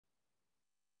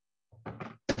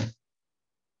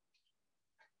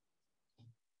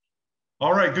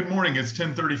All right, good morning. It's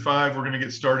 10:35. We're going to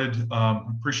get started.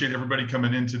 Appreciate everybody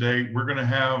coming in today. We're going to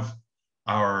have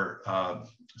our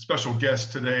special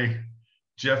guest today,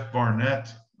 Jeff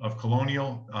Barnett of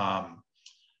Colonial.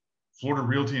 Florida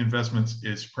Realty Investments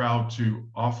is proud to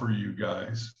offer you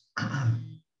guys,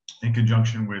 in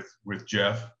conjunction with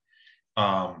Jeff,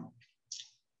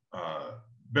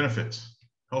 benefits,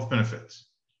 health benefits.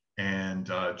 And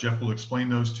Jeff will explain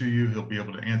those to you. He'll be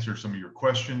able to answer some of your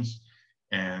questions.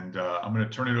 And I'm going to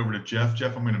turn it over to Jeff.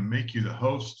 Jeff, I'm going to make you the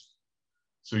host,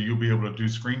 so you'll be able to do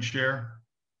screen share.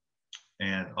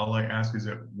 And all I ask is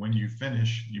that when you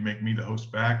finish, you make me the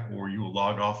host back, or you will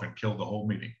log off and kill the whole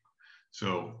meeting.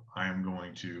 So I am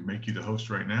going to make you the host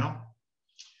right now.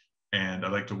 And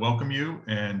I'd like to welcome you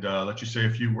and let you say a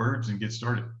few words and get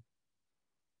started.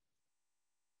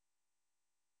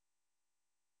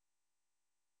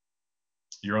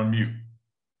 You're on mute.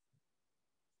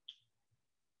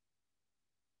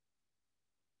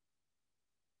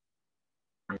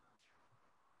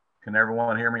 Can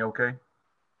everyone hear me okay?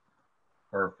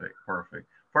 Perfect, perfect.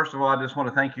 First of all, I just want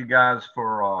to thank you guys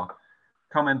for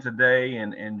coming today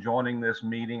and joining this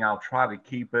meeting. I'll try to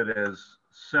keep it as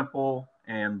simple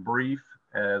and brief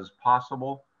as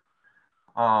possible.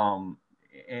 And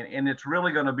it's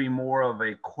really going to be more of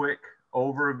a quick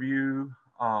overview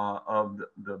of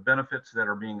the benefits that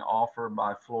are being offered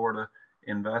by Florida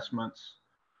Investments.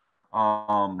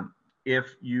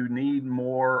 If you need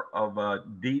more of a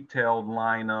detailed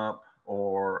lineup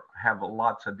or have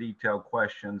lots of detailed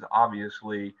questions,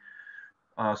 obviously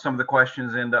some of the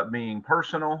questions end up being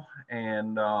personal,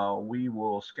 and we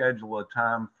will schedule a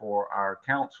time for our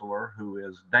counselor, who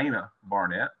is Dana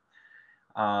Barnett,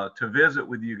 to visit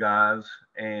with you guys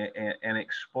and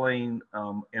explain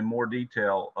in more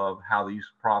detail of how these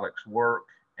products work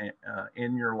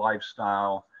in your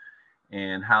lifestyle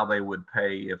and how they would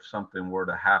pay if something were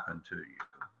to happen to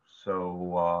you.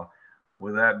 So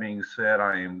with that being said,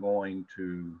 I am going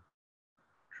to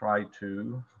try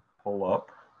to pull up.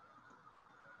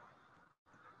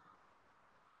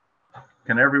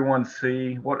 Can everyone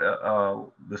see what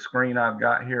the screen I've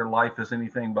got here? Life is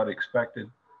anything but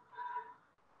expected.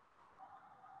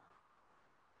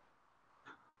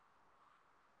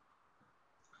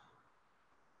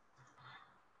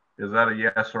 Is that a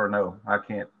yes or a no? I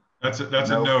can't. That's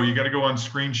a no. You got to go on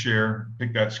screen share,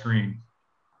 pick that screen.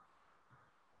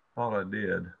 Thought I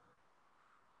did.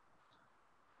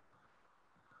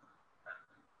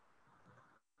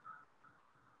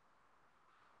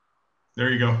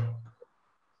 There you go.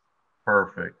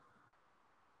 Perfect.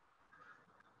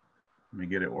 Let me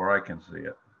get it where I can see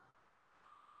it.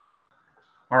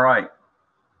 All right.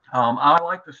 I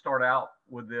like to start out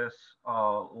with this.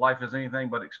 Life is anything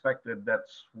but expected.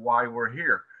 That's why we're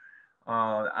here.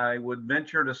 I would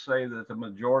venture to say that the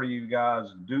majority of you guys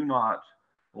do not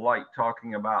like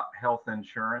talking about health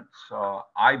insurance.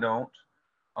 I don't,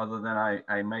 other than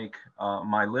I make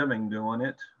my living doing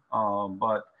it.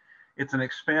 But it's an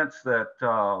expense that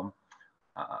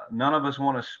none of us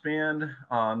want to spend.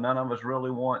 None of us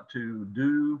really want to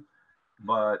do.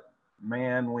 But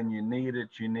man, when you need it,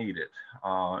 you need it.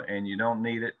 And you don't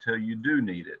need it till you do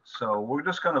need it. So we're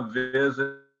just going to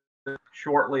visit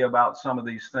shortly about some of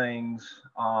these things.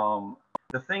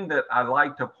 The thing that I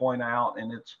like to point out,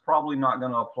 and it's probably not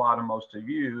going to apply to most of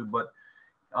you, but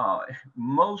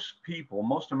most people,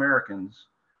 most Americans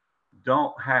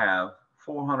don't have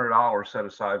 $400 set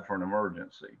aside for an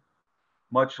emergency,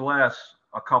 much less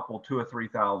a couple, $2,000 or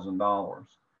 $3,000.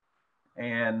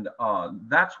 And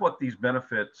that's what these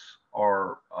benefits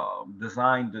are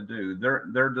designed to do.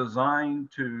 They're designed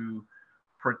to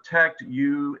protect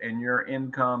you and your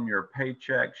income, your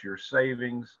paychecks, your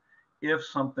savings, if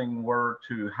something were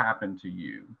to happen to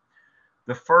you.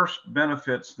 The first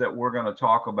benefits that we're going to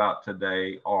talk about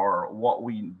today are what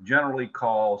we generally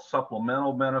call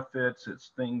supplemental benefits. It's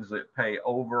things that pay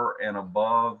over and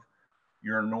above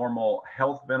your normal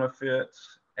health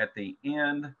benefits. At the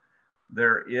end,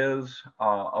 there is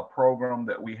a program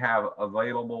that we have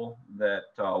available that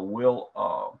will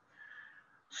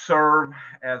serve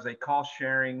as a cost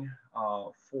sharing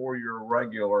for your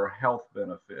regular health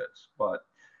benefits. But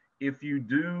if you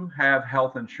do have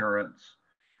health insurance,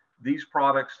 these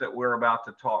products that we're about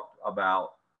to talk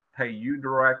about pay you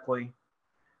directly.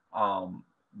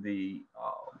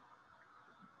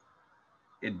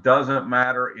 It doesn't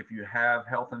matter if you have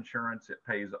health insurance, it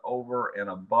pays over and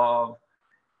above.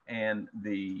 And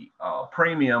the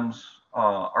premiums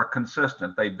are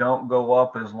consistent. They don't go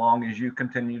up as long as you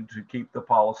continue to keep the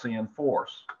policy in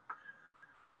force.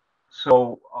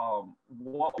 So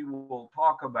what we will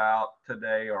talk about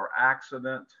today are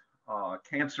accident,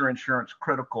 cancer insurance,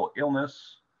 critical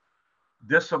illness,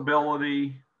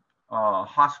 Disability,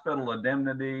 hospital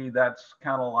indemnity, that's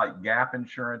kind of like gap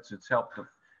insurance.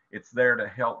 It's there to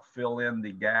help fill in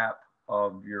the gap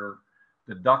of your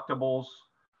deductibles.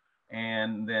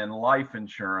 And then life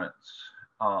insurance.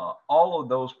 All of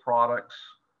those products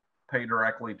pay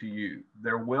directly to you.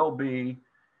 There will be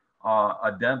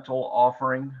a dental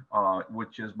offering,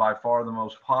 which is by far the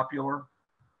most popular.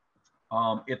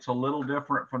 It's a little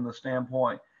different from the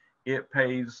standpoint, it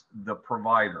pays the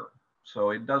provider. So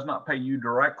it does not pay you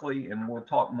directly, and we'll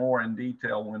talk more in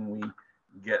detail when we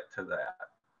get to that.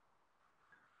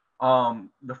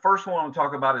 The first one I'll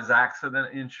talk about is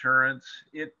accident insurance.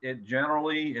 It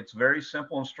generally, it's very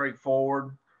simple and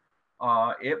straightforward.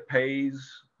 It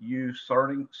pays you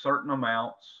certain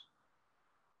amounts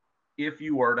if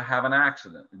you were to have an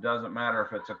accident. It doesn't matter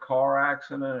if it's a car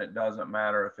accident. It doesn't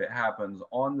matter if it happens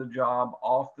on the job,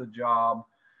 off the job.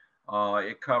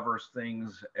 It covers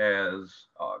things as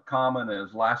common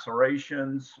as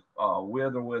lacerations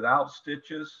with or without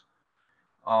stitches.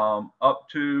 Up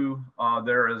to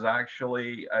there is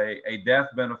actually a death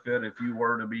benefit if you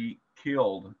were to be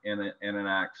killed in an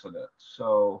accident.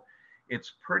 So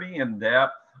it's pretty in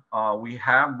depth. We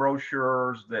have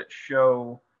brochures that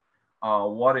show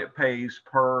what it pays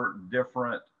per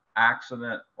different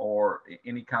accident or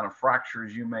any kind of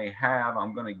fractures you may have.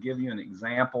 I'm going to give you an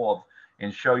example of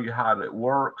and show you how it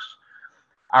works.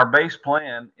 Our base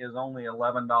plan is only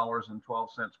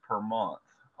 $11.12 per month.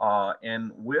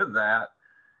 And with that,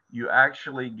 you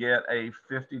actually get a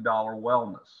 $50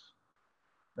 wellness.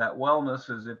 That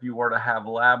wellness is if you were to have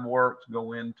lab work,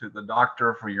 go into the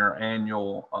doctor for your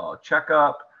annual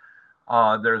checkup.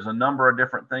 There's a number of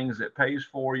different things it pays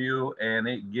for you, and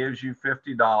it gives you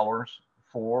 $50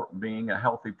 for being a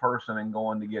healthy person and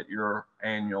going to get your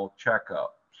annual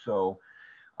checkup. So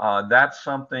that's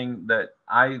something that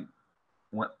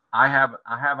when I have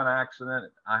an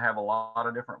accident, I have a lot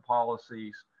of different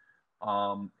policies,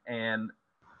 and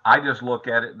I just look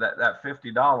at it that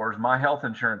 $50, my health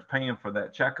insurance paying for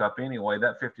that checkup anyway,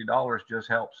 that $50 just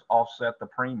helps offset the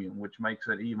premium, which makes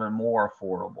it even more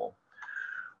affordable.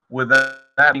 With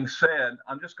that being said,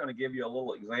 I'm just going to give you a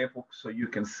little example so you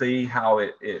can see how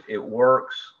it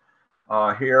works.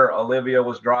 Here, Olivia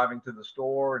was driving to the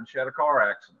store and she had a car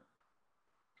accident.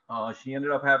 She ended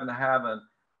up having to have an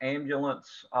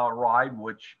ambulance ride,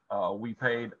 which we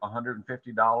paid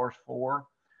 $150 for.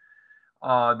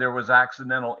 There was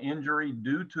accidental injury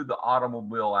due to the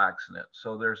automobile accident.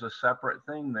 So there's a separate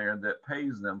thing there that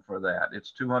pays them for that.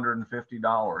 It's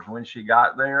 $250. When she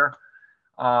got there,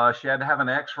 she had to have an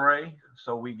x-ray.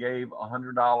 So we gave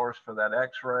 $100 for that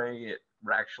x-ray. It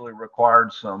actually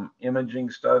required some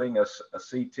imaging studying, a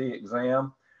CT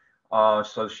exam.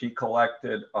 So she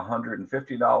collected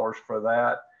 $150 for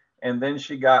that. And then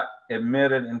she got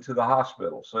admitted into the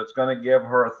hospital. So it's going to give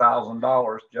her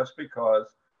 $1,000 just because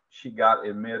she got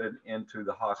admitted into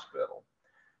the hospital.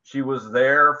 She was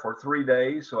there for 3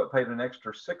 days, so it paid an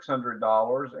extra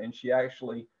 $600, and she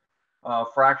actually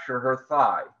fractured her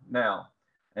thigh. Now,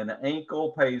 an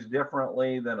ankle pays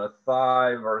differently than a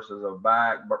thigh versus a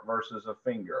back versus a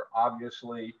finger.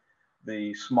 Obviously,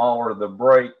 the smaller the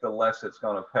break, the less it's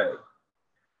going to pay.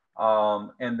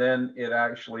 And then it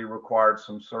actually required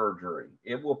some surgery.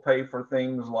 It will pay for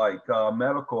things like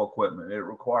medical equipment. It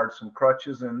required some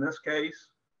crutches in this case.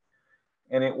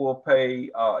 And it will pay,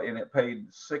 and it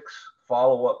paid 6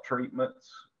 follow-up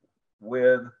treatments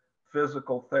with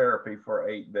physical therapy for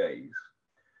 8 days.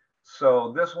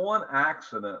 So this one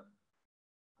accident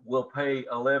will pay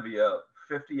Olivia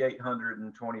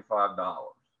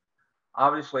 $5,825.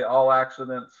 Obviously, all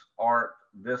accidents aren't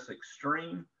this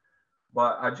extreme,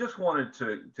 but I just wanted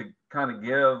to kind of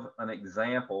give an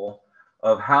example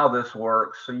of how this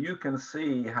works so you can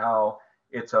see how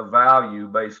it's a value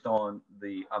based on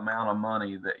the amount of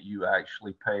money that you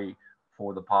actually pay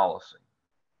for the policy.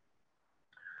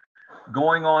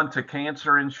 Going on to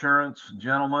cancer insurance,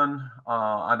 gentlemen,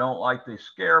 I don't like to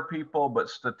scare people, but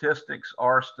statistics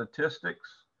are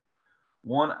statistics.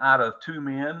 1 out of 2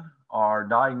 men are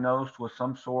diagnosed with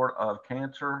some sort of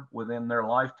cancer within their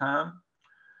lifetime.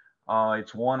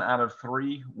 It's 1 out of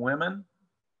 3 women.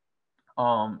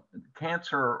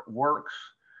 Cancer works,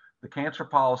 the cancer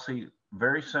policy,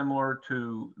 very similar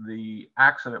to the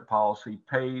accident policy,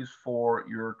 pays for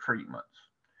your treatments.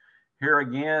 Here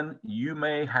again, you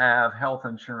may have health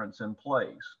insurance in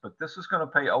place, but this is going to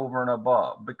pay over and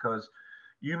above because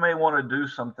you may want to do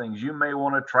some things. You may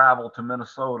want to travel to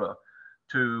Minnesota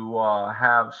to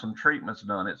have some treatments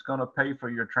done. It's going to pay for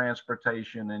your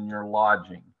transportation and your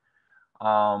lodging.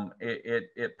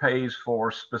 It pays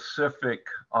for specific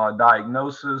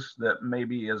diagnosis that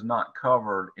maybe is not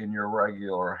covered in your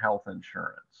regular health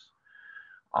insurance.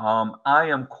 I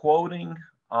am quoting,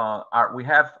 we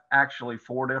have actually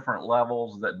 4 different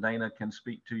levels that Dana can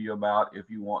speak to you about if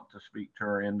you want to speak to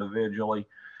her individually.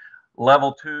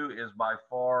 Level 2 is by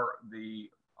far the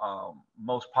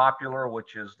most popular,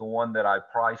 which is the one that I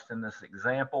priced in this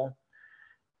example.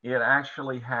 It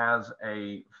actually has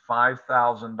a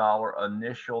 $5,000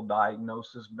 initial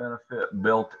diagnosis benefit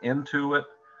built into it.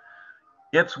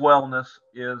 Its wellness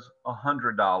is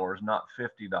 $100, not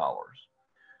 $50.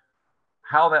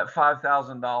 How that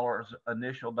 $5,000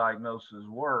 initial diagnosis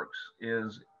works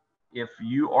is if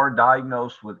you are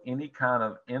diagnosed with any kind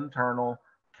of internal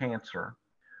cancer,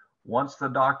 once the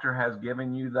doctor has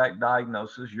given you that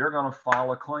diagnosis, you're going to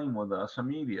file a claim with us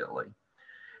immediately.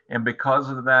 And because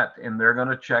of that, and they're going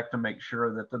to check to make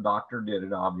sure that the doctor did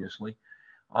it, obviously.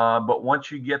 But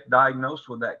once you get diagnosed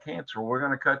with that cancer, we're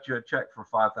going to cut you a check for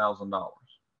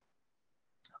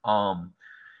 $5,000.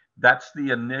 That's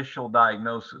the initial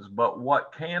diagnosis. But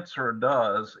what cancer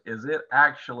does is it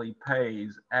actually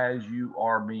pays as you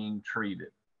are being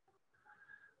treated.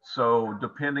 So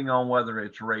depending on whether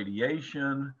it's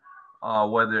radiation,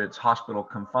 whether it's hospital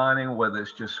confining, whether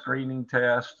it's just screening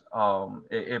tests,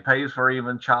 it pays for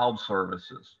even child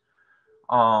services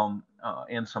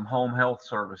and some home health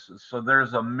services. So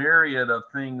there's a myriad of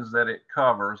things that it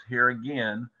covers. Here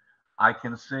again, I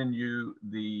can send you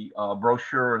the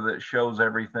brochure that shows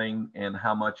everything and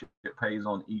how much it pays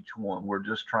on each one. We're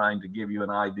just trying to give you an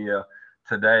idea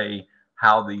today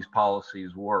how these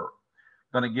policies work.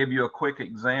 I'm going to give you a quick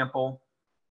example.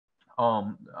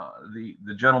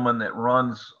 The gentleman that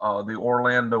runs the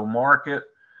Orlando market,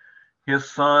 his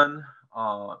son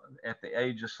at the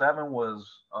age of 7 was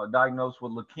diagnosed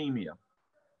with leukemia.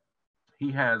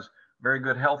 He has very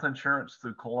good health insurance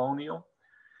through Colonial.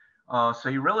 So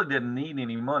he really didn't need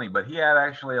any money, but he had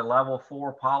actually a level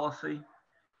 4 policy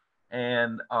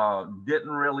and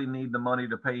didn't really need the money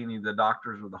to pay any of the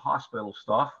doctors or the hospital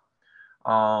stuff.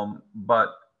 But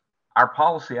our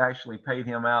policy actually paid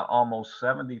him out almost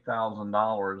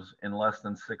 $70,000 in less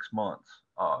than 6 months,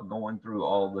 going through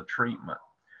all the treatment.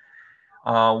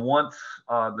 Once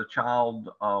the child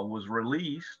was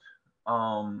released,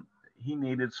 he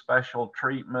needed special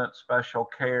treatment, special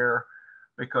care,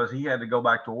 because he had to go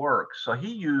back to work. So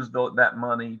he used that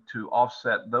money to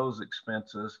offset those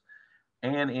expenses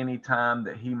and any time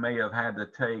that he may have had to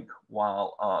take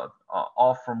while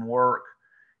off from work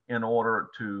in order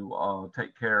to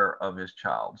take care of his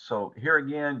child. So here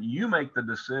again, you make the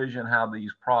decision how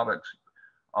these products,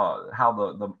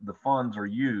 how the funds are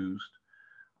used.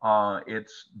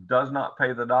 It does not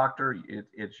pay the doctor.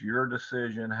 It's your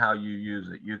decision how you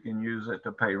use it. You can use it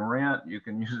to pay rent. You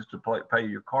can use it to pay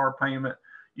your car payment.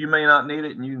 You may not need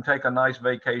it, and you can take a nice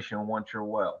vacation once you're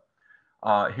well.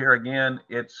 Here again,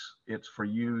 it's for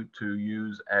you to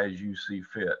use as you see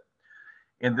fit.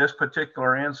 In this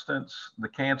particular instance, the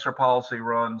cancer policy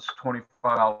runs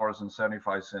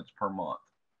 $25.75 per month.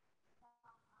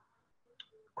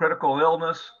 Critical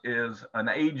illness is an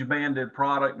age-banded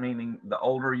product, meaning the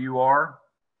older you are,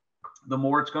 the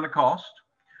more it's going to cost.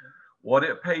 What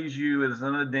it pays you is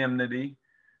an indemnity.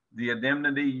 The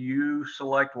indemnity, you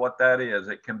select what that is.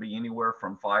 It can be anywhere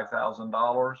from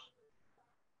 $5,000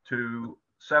 to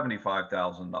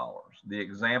 $75,000. The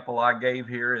example I gave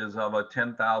here is of a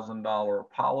 $10,000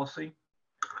 policy,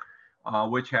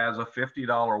 which has a $50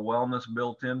 wellness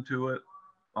built into it.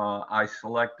 I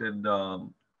selected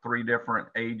 3 different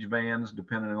age bands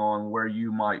depending on where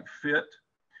you might fit.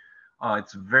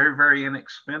 It's very, very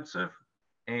inexpensive,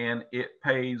 and it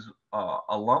pays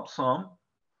a lump sum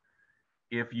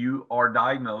if you are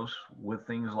diagnosed with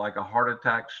things like a heart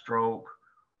attack, stroke,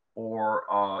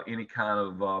 or any kind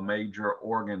of major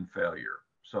organ failure.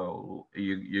 So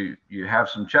you have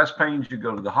some chest pains, you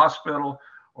go to the hospital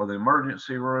or the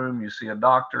emergency room, you see a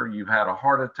doctor, you've had a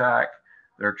heart attack,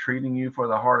 they're treating you for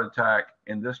the heart attack.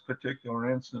 In this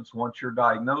particular instance, once you're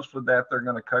diagnosed with that, they're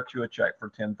going to cut you a check for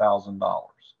 $10,000.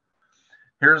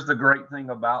 Here's the great thing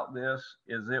about this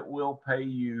is it will pay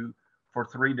you for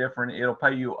it'll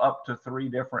pay you up to 3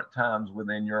 different times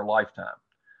within your lifetime.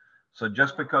 So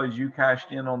just because you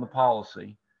cashed in on the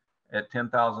policy at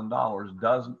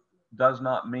 $10,000 does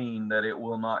not mean that it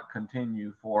will not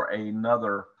continue for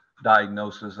another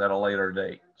diagnosis at a later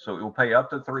date. So it will pay up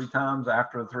to 3 times.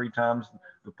 After 3 times,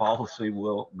 the policy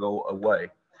will go away.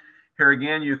 Here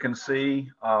again, you can see,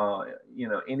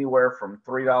 anywhere from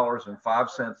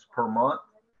 $3.05 per month.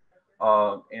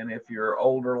 And if you're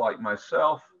older like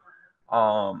myself,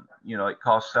 You know, it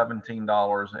costs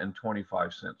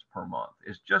 $17.25 per month.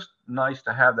 It's just nice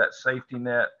to have that safety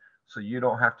net so you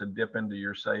don't have to dip into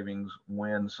your savings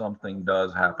when something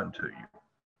does happen to you.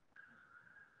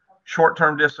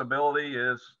 Short-term disability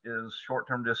is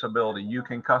short-term disability. You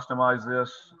can customize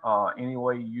this any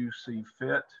way you see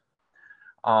fit.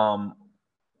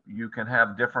 You can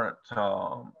have different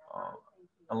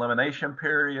elimination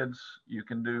periods. You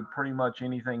can do pretty much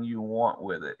anything you want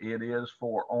with it. It is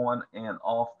for on and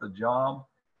off the job.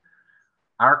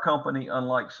 Our company,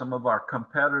 unlike some of our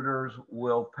competitors,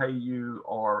 will pay you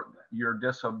or your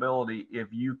disability if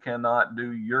you cannot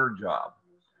do your job.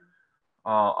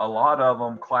 A lot of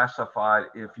them classified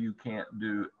if you can't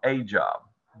do a job.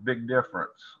 Big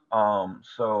difference.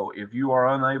 So if you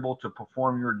are unable to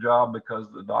perform your job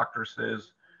because the doctor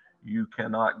says you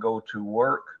cannot go to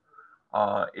work,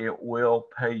 it will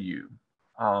pay you.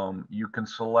 You can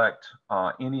select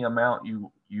any amount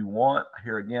you want.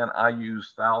 Here again, I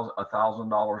use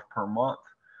 $1,000 per month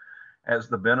as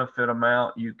the benefit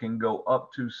amount. You can go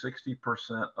up to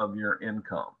 60% of your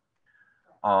income.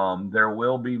 There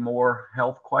will be more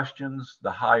health questions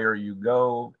the higher you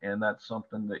go, and that's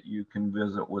something that you can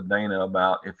visit with Dana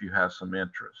about if you have some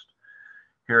interest.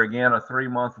 Here again, a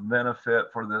 3-month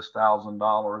benefit for this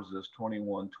 $1,000 is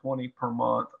 $21.20 per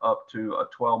month, up to a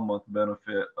 12-month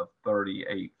benefit of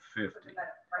 $38.50.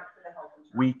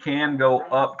 We can go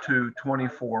up to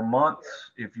 24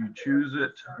 months if you choose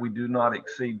it. We do not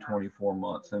exceed 24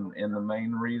 months, and the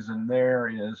main reason there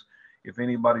is if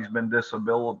anybody's been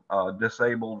disabled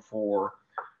for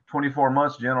 24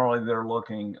 months, generally they're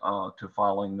looking to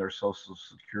filing their Social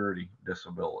Security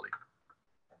disability.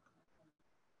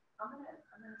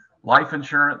 Life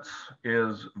insurance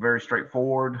is very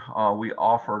straightforward. We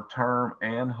offer term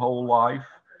and whole life.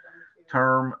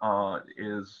 Term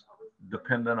is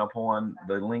dependent upon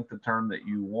the length of term that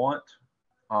you want.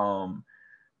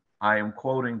 I am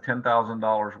quoting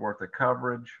 $10,000 worth of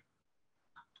coverage.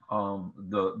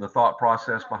 The thought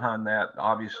process behind that,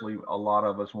 obviously a lot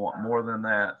of us want more than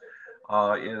that,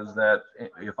 is that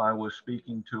if I was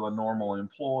speaking to a normal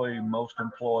employee, most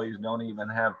employees don't even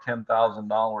have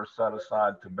 $10,000 set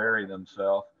aside to bury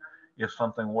themselves if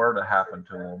something were to happen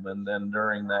to them. And then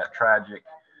during that tragic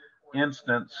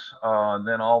instance,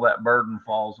 then all that burden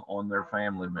falls on their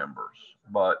family members.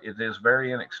 But it is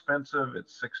very inexpensive.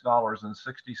 It's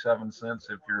 $6.67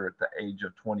 if you're at the age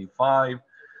of 25,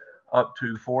 up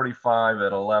to 45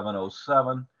 at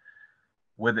 1107.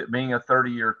 With it being a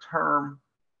 30-year term,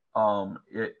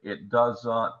 it does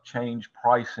not change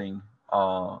pricing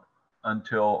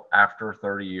until after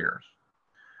 30 years.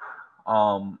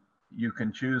 You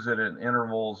can choose it in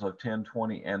intervals of 10,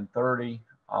 20, and 30.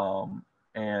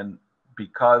 And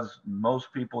because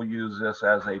most people use this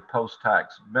as a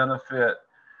post-tax benefit,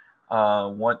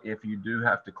 if you do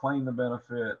have to claim the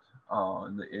benefit,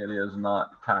 it is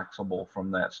not taxable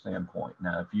from that standpoint.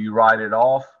 Now, if you write it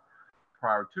off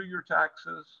prior to your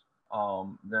taxes,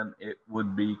 then it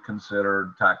would be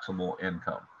considered taxable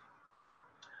income.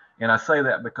 And I say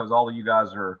that because all of you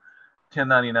guys are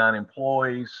 1099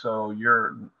 employees, so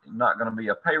you're not going to be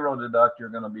a payroll deduct. You're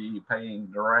going to be paying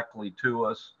directly to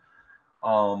us.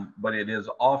 But it is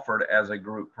offered as a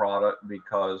group product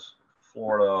because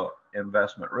Florida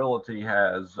Investment Realty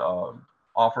has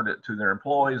offered it to their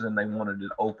employees, and they wanted to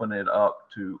open it up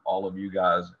to all of you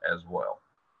guys as well.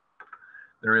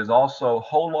 There is also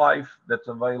whole life that's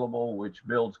available, which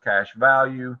builds cash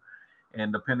value,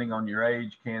 and depending on your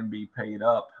age can be paid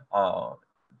up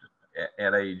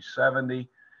at age 70,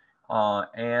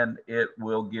 and it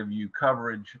will give you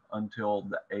coverage until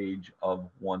the age of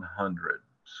 100.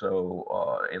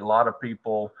 So a lot of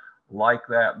people like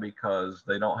that because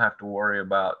they don't have to worry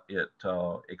about it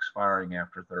expiring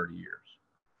after 30 years.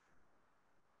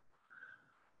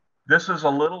 This is a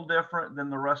little different than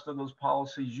the rest of those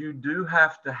policies. You do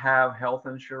have to have health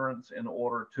insurance in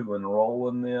order to enroll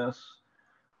in this.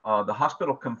 The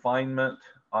hospital confinement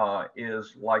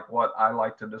is like what I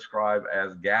like to describe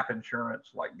as gap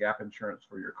insurance, like gap insurance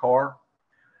for your car.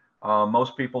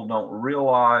 Most people don't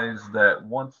realize that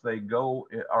once they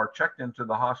are checked into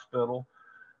the hospital,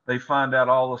 they find out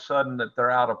all of a sudden that they're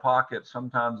out of pocket,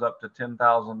 sometimes up to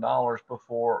 $10,000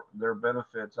 before their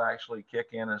benefits actually kick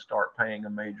in and start paying a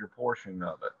major portion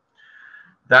of it.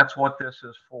 That's what this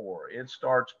is for. It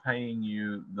starts paying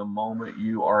you the moment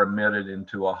you are admitted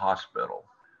into a hospital.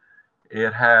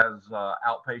 It has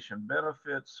outpatient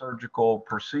benefits, surgical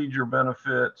procedure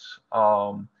benefits,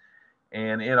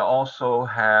 and it also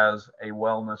has a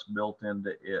wellness built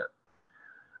into it.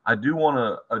 I do want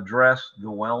to address the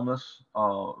wellness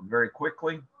very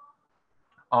quickly.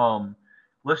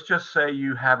 Let's just say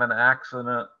you have an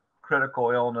accident,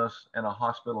 critical illness and a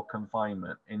hospital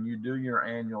confinement, and you do your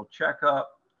annual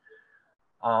checkup,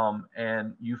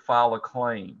 and you file a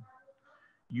claim,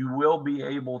 you will be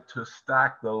able to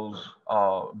stack those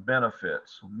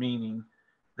benefits, meaning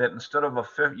that instead of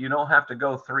you don't have to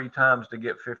go 3 times to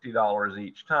get $50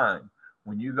 each time.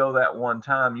 When you go that one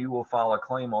time, you will file a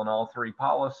claim on all 3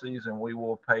 policies, and we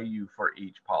will pay you for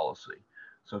each policy.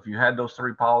 So if you had those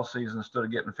 3 policies, instead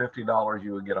of getting $50,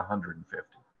 you would get $150.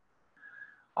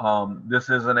 This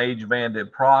is an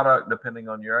age-banded product. Depending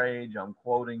on your age, I'm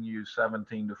quoting you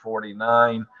 17 to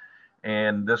 49,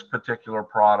 and this particular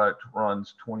product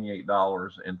runs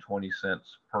 $28.20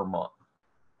 per month.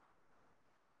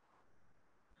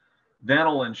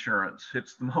 Dental insurance,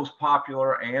 it's the most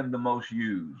popular and the most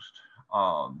used.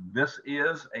 This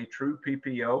is a true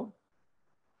PPO.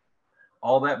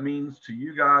 All that means to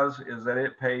you guys is that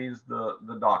it pays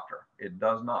the doctor. It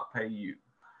does not pay you.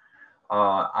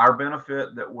 Our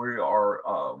benefit that we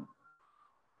are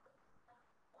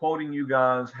quoting you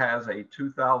guys has a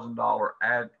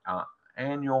 $2,000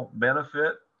 annual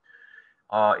benefit.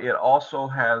 It also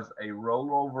has a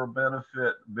rollover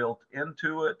benefit built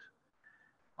into it.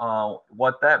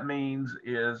 What that means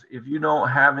is if you don't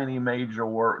have any major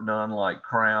work done like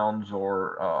crowns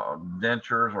or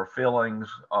dentures or fillings,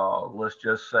 let's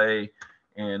just say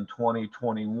in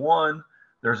 2021,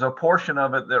 there's a portion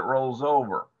of it that rolls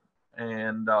over.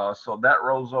 And so that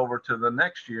rolls over to the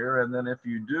next year. And then if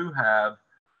you do have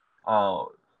a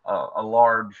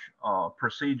large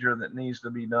procedure that needs to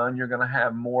be done, you're going to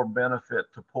have more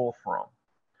benefit to pull from.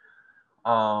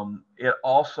 It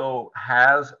also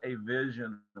has a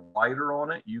vision rider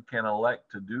on it. You can elect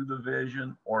to do the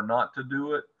vision or not to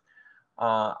do it.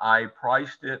 I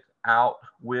priced it out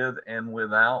with and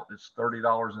without. It's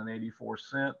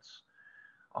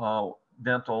 $30.84.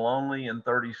 Dental only, and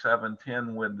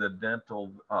 $37.10 with the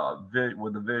dental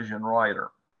with the vision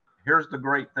rider. Here's the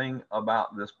great thing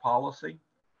about this policy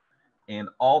and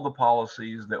all the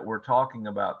policies that we're talking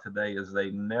about today is they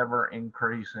never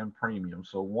increase in premium.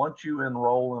 So once you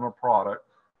enroll in a product,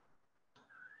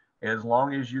 as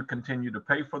long as you continue to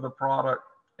pay for the product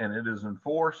and it is in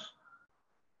force,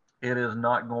 it is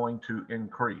not going to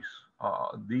increase.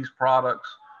 These products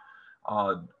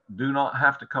do not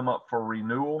have to come up for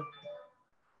renewal.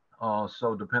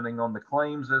 So depending on the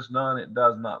claims that's done, it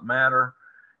does not matter.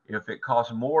 If it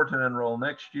costs more to enroll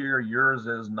next year, yours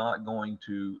is not going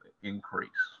to increase.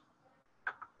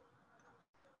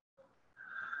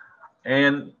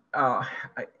 And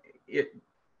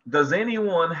does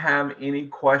anyone have any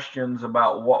questions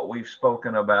about what we've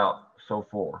spoken about so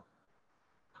far?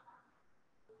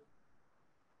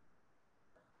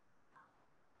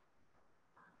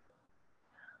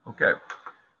 Okay.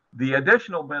 The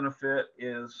additional benefit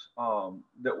is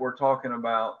that we're talking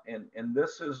about, and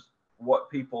this is what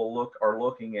people are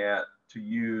looking at to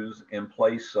use in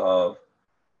place of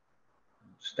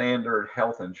standard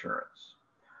health insurance.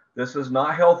 This is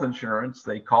not health insurance.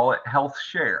 They call it health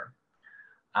share.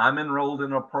 I'm enrolled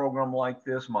in a program like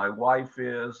this. My wife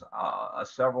is,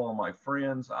 several of my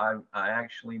friends. I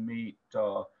actually meet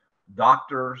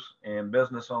doctors and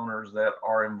business owners that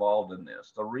are involved in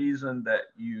this. The reason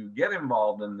that you get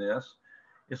involved in this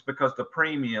is because the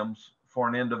premiums for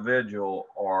an individual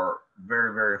are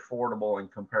very, very affordable in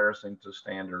comparison to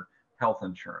standard health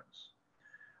insurance.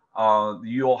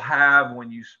 You'll have,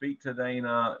 when you speak to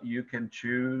Dana, you can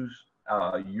choose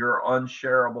your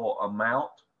unshareable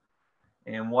amount.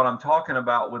 And what I'm talking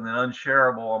about with an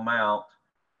unshareable amount,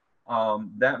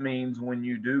 that means when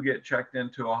you do get checked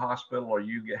into a hospital or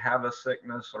you have a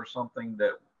sickness or something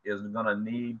that is going to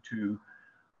need to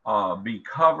be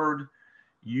covered,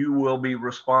 you will be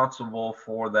responsible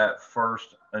for that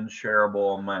first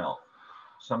unshareable amount.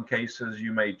 Some cases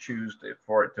you may choose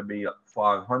for it to be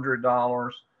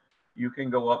 $500. You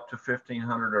can go up to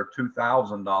 $1,500 or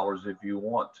 $2,000 if you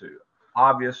want to.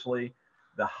 Obviously,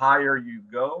 the higher you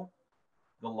go,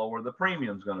 the lower the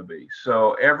premium is going to be.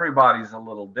 So everybody's a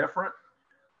little different.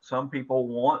 Some people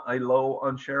want a low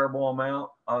unshareable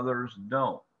amount, others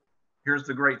don't. Here's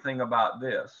the great thing about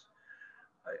this.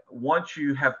 Once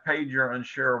you have paid your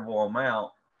unshareable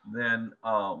amount, then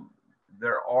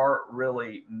there are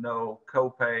really no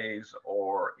copays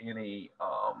or any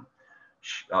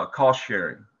cost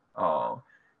sharing.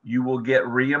 You will get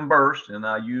reimbursed, and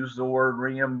I use the word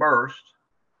reimbursed,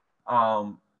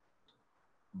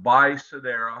 by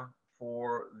Sedera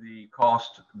for the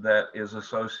cost that is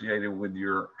associated with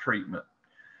your treatment.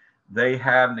 They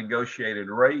have negotiated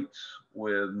rates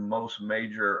with most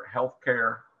major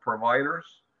healthcare providers,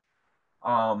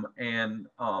 and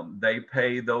they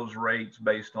pay those rates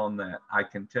based on that. I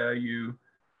can tell you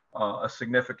A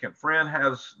significant friend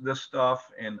has this stuff,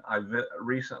 and I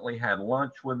recently had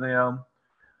lunch with them,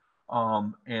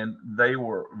 and they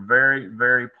were very,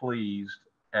 very pleased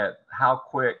at how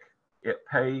quick it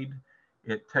paid.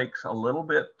 It takes a little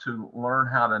bit to learn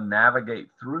how to navigate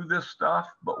through this stuff,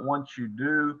 but once you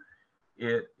do,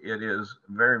 it is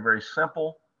very, very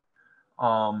simple.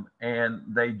 And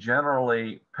they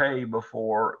generally pay you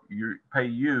before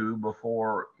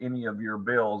any of your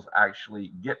bills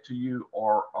actually get to you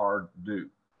or are due.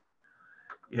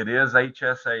 It is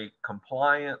HSA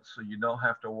compliant, so you don't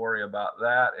have to worry about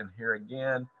that. And here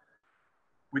again,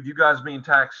 with you guys being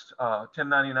taxed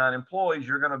 1099 employees,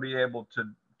 you're going to be able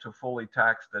to fully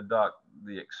tax deduct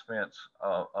the expense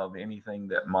of anything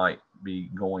that might be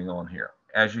going on here.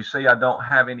 As you see, I don't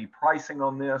have any pricing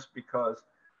on this because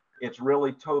it's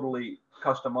really totally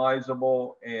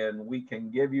customizable, and we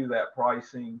can give you that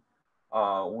pricing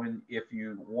if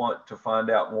you want to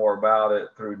find out more about it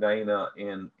through Dana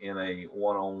in a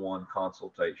one-on-one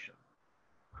consultation.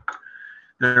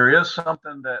 There is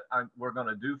something that we're going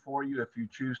to do for you if you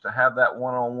choose to have that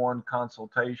one-on-one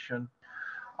consultation.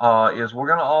 Is we're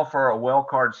going to offer a well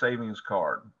card savings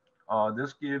card.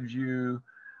 This gives you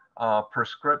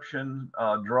prescription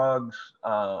drugs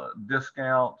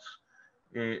discounts.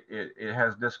 It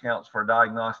has discounts for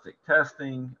diagnostic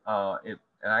testing. It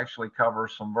actually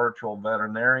covers some virtual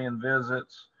veterinarian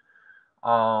visits.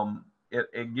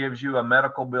 It gives you a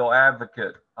medical bill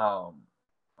advocate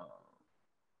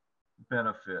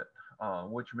benefit,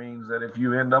 which means that if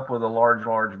you end up with a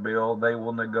large bill, they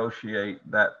will negotiate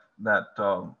that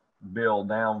bill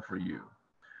down for you.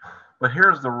 But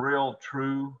here's the real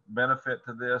true benefit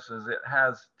to this is it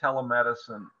has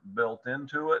telemedicine built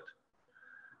into it.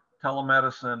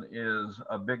 Telemedicine is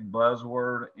a big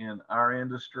buzzword in our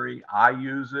industry. I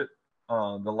use it.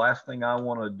 The last thing I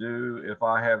want to do if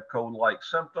I have cold-like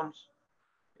symptoms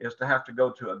is to have to go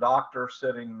to a doctor,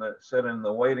 sit in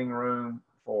the waiting room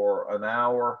for an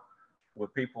hour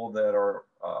with people that are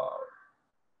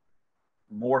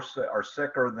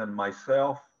sicker than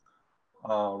myself,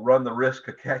 run the risk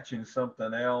of catching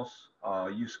something else.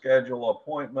 You schedule an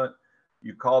appointment.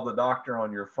 You call the doctor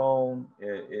on your phone.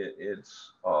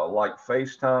 It's like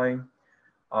FaceTime.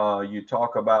 You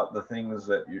talk about the things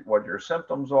what your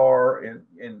symptoms are,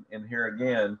 and here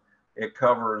again, it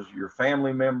covers your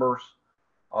family members.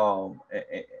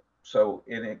 So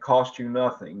it costs you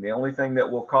nothing. The only thing that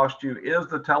will cost you is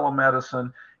the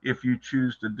telemedicine. If you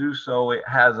choose to do so, it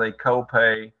has a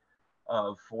copay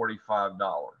of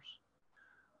 $45.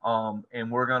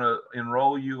 And we're going to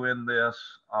enroll you in this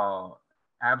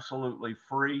absolutely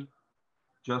free,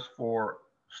 just for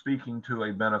speaking to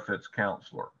a benefits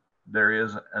counselor. There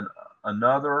is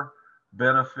another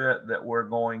benefit that we're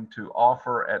going to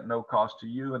offer at no cost to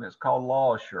you, and it's called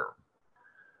Law Assure.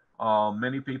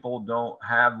 Many people don't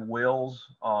have wills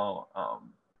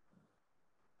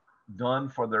done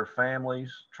for their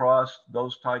families, trust,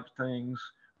 those types of things,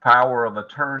 power of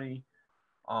attorney.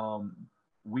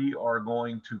 We are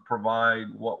going to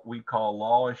provide what we call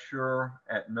Law Assure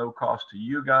at no cost to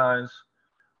you guys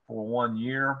for 1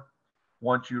 year.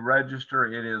 Once you register,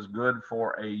 it is good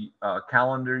for a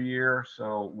calendar year.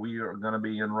 So we are going to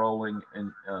be enrolling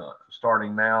in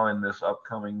starting now in this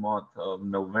upcoming month of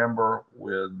November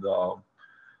with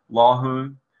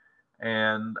Lawhoon.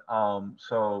 And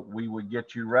so we would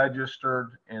get you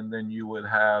registered, and then you would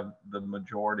have the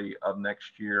majority of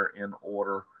next year in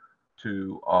order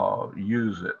to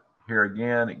use it. Here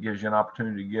again, it gives you an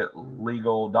opportunity to get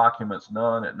legal documents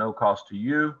done at no cost to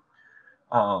you.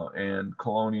 And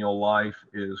Colonial Life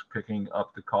is picking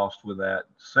up the cost with that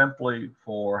simply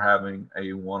for having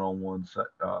a one-on-one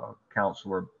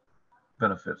counselor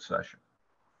benefit session.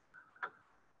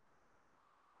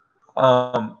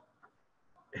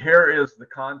 Here is the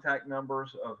contact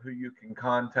numbers of who you can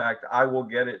contact. I will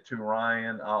get it to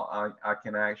Ryan. I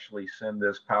can actually send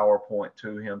this PowerPoint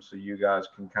to him so you guys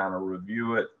can kind of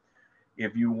review it.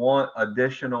 If you want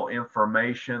additional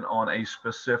information on a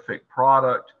specific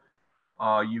product,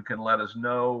 you can let us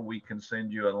know. We can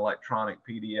send you an electronic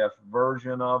PDF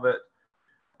version of it.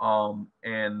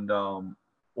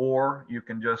 Or you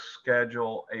can just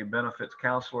schedule a benefits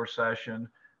counselor session.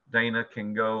 Dana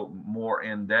can go more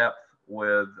in depth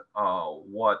with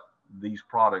what these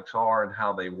products are and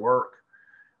how they work.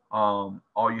 All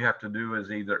you have to do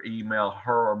is either email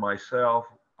her or myself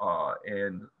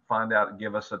and find out,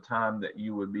 give us a time that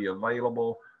you would be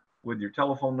available with your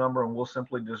telephone number, and we'll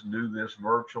simply just do this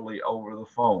virtually over the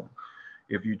phone.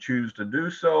 If you choose to do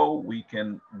so, we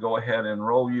can go ahead and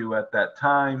enroll you at that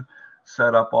time,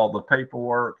 set up all the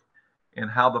paperwork, And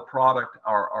how the product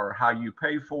or how you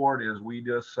pay for it is we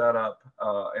just set up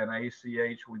an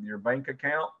ACH with your bank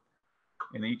account,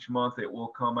 and each month it will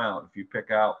come out. If you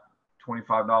pick out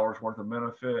 $25 worth of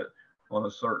benefit on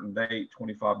a certain date,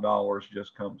 $25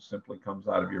 just simply comes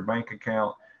out of your bank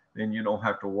account. Then you don't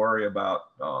have to worry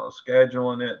about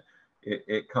scheduling it.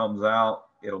 It comes out.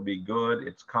 It'll be good.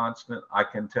 It's constant. I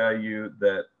can tell you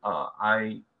that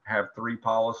I have 3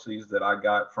 policies that I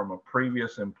got from a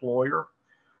previous employer.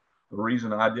 The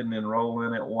reason I didn't enroll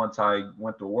in it once I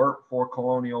went to work for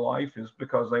Colonial Life is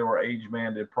because they were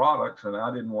age-banded products, and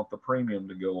I didn't want the premium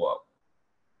to go up.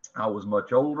 I was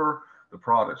much older. The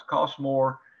products cost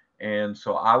more, and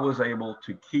so I was able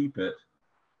to keep it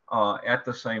at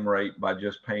the same rate by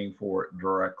just paying for it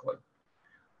directly.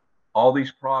 All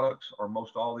these products, or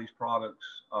most all these products,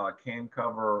 can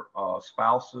cover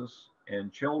spouses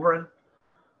and children.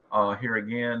 Here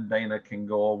again, Dana can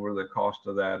go over the cost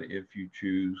of that if you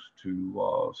choose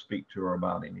to speak to her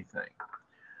about anything.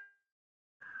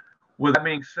 With that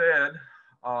being said,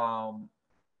 I'm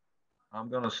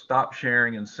going to stop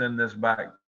sharing and send this back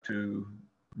to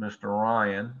Mr.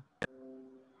 Ryan.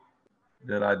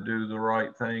 Did I do the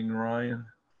right thing, Ryan?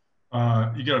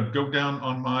 You got to go down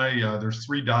on my, there's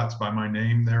 3 dots by my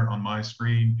name there on my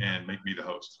screen and make me the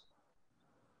host.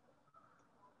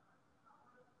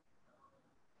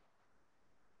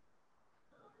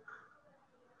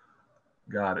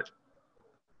 Got it.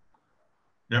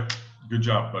 Yep. Good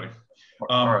job, buddy.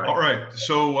 All right. All right.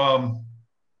 So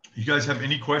you guys have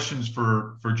any questions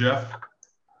for Jeff?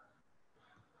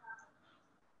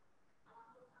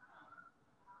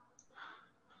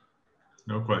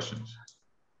 No questions.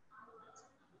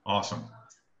 Awesome.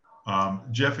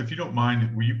 Jeff, if you don't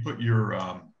mind, will you put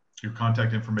your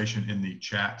contact information in the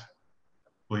chat,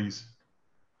 please?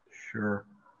 Sure.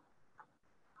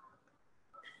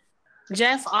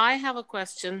 Jeff, I have a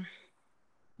question.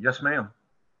 Yes, ma'am.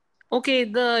 Okay,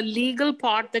 the legal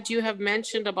part that you have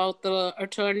mentioned about the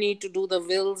attorney to do the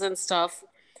wills and stuff,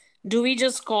 do we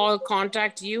just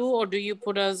contact you, or do you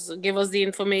give us the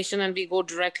information and we go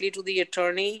directly to the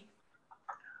attorney?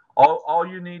 All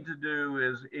you need to do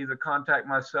is either contact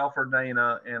myself or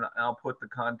Dana, and I'll put the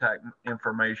contact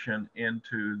information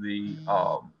into the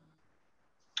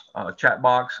chat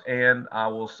box, and I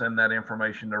will send that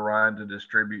information to Ryan to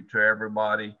distribute to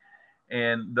everybody.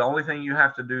 And the only thing you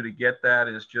have to do to get that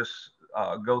is just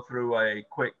go through a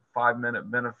quick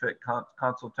 5-minute benefit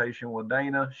consultation with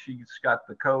Dana. She's got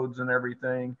the codes and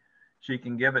everything. She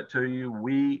can give it to you.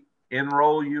 We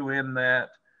enroll you in that,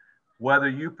 whether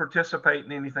you participate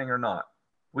in anything or not.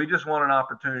 We just want an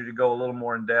opportunity to go a little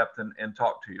more in depth and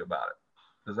talk to you about it.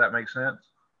 Does that make sense?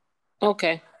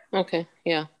 Okay.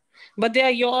 Yeah. But they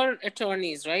are your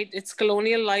attorneys, right? It's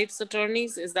Colonial Life's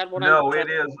attorneys. Is that what No, it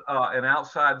is an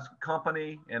outside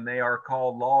company, and they are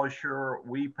called Law Assure.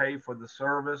 We pay for the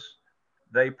service.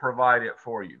 They provide it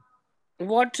for you.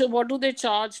 What do they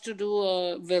charge to do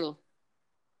a will?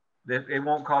 It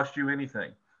won't cost you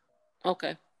anything.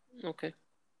 Okay.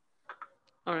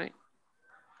 All right.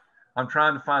 I'm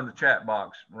trying to find the chat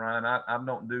box, Ryan. I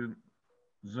don't do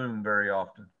Zoom very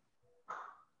often.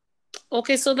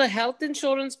 Okay, so the health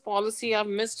insurance policy, I've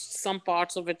missed some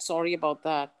parts of it. Sorry about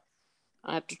that.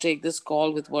 I had to take this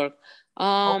call with work.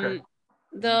 Okay.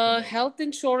 The health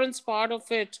insurance part of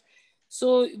it,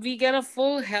 so we get a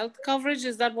full health coverage.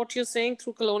 Is that what you're saying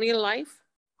through Colonial Life?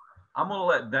 I'm going to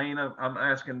let Dana, I'm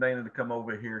asking Dana to come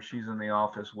over here. She's in the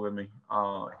office with me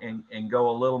and go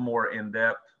a little more in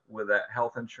depth with that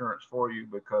health insurance for you,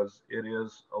 because it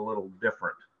is a little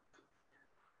different.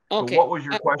 Okay. So what was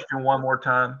your question one more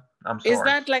time? I'm sorry. Is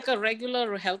that like a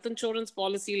regular health insurance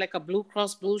policy, like a Blue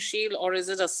Cross Blue Shield, or is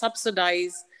it a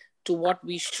subsidized to what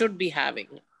we should be having?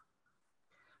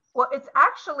 Well, it's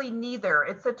actually neither.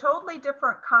 It's a totally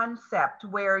different concept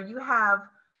where you have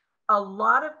a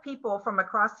lot of people from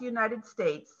across the United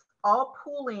States all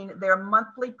pooling their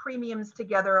monthly premiums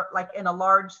together, like in a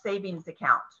large savings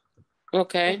account.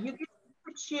 Okay. And you get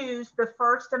to choose the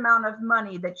first amount of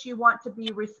money that you want to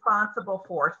be responsible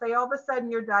for. Say all of a sudden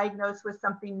you're diagnosed with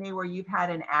something new, or you've had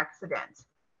an accident.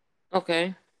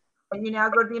 Okay. And you now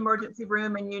go to the emergency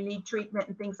room and you need treatment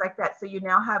and things like that. So you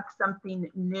now have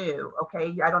something new.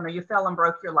 Okay. I don't know. You fell and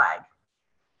broke your leg.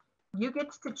 You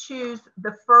get to choose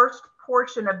the first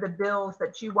portion of the bills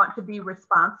that you want to be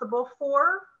responsible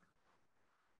for.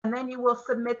 And then you will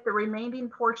submit the remaining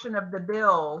portion of the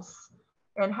bills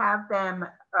and have them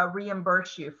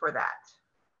reimburse you for that.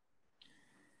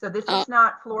 So this is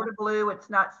not Florida Blue, it's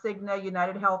not Cigna,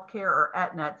 United Healthcare, or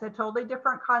Aetna. It's a totally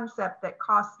different concept that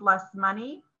costs less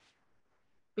money,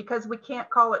 because we can't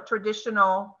call it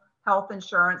traditional health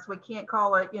insurance. We can't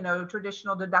call it, you know,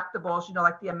 traditional deductibles, you know,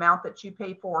 like the amount that you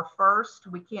pay for first.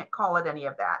 We can't call it any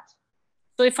of that.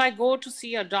 So if I go to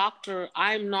see a doctor,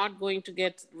 I'm not going to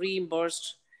get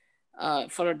reimbursed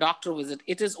for a doctor visit.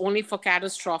 It is only for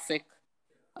catastrophic.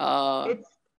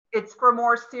 It's for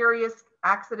more serious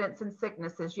accidents and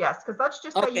sicknesses, yes. Because let's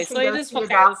just say okay, you can so it go is see for a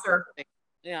doctor.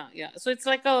 Yeah, yeah. So it's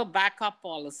like a backup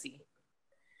policy.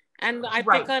 And I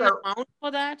Right, pick an so amount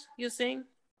for that, you're saying?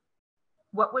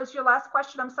 what was your last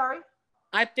question? I'm sorry.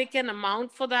 I pick an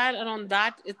amount for that, and on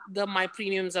that, my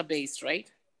premiums are based,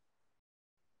 right?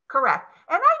 Correct.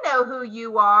 And I know who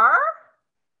you are.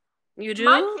 You do?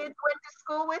 My kids went to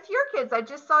school with your kids. I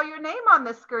just saw your name on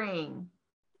the screen.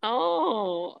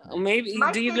 Oh, maybe.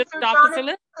 My Do you kids live are Dr.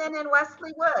 Phillips? Jonathan and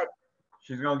Wesley Wood.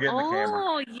 She's going to get in the camera.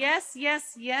 Oh, yes,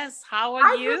 yes, yes. How are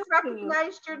I you? just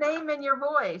recognized your name and your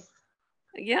voice.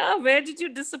 Yeah, where did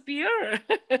you disappear?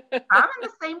 I'm in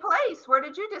the same place. Where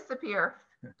did you disappear?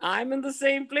 I'm in the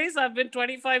same place. I've been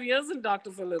 25 years in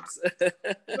Dr. Phillips.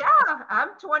 Yeah, I'm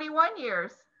 21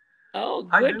 years. Oh,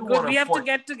 good, good. We have to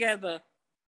get together.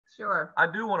 Sure. I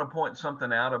do want to point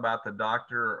something out about the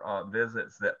doctor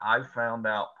visits that I found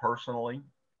out personally.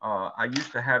 I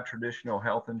used to have traditional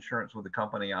health insurance with the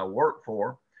company I work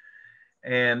for,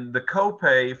 and the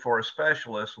copay for a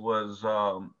specialist was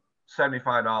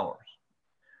 $75.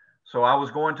 So I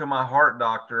was going to my heart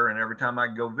doctor, and every time I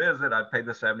go visit, I'd pay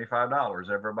the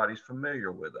 $75. Everybody's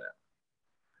familiar with that.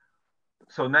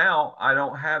 So now I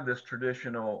don't have this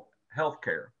traditional health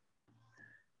care.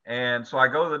 And so I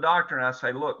go to the doctor and I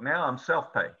say, look, now I'm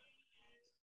self-pay.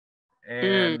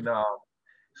 And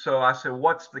so I said,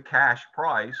 what's the cash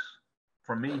price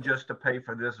for me just to pay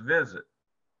for this visit?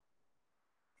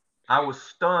 I was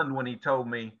stunned when he told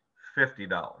me $50.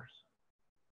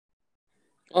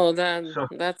 Oh, then so,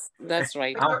 that's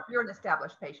right. You're an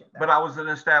established patient. But I was an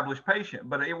established patient.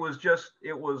 But it was just,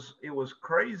 it was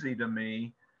crazy to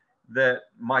me that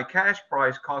my cash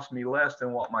price cost me less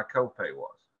than what my copay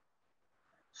was.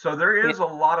 So there is a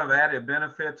lot of added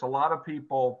benefits. A lot of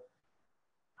people,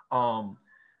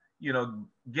 you know,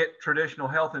 get traditional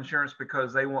health insurance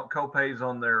because they want copays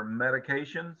on their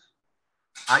medications.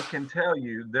 I can tell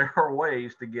you there are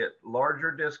ways to get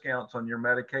larger discounts on your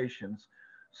medications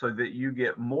so that you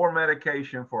get more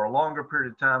medication for a longer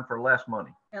period of time for less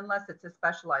money. Unless it's a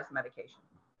specialized medication.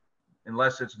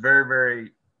 Unless it's very,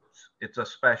 very, it's a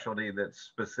specialty that's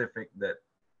specific that.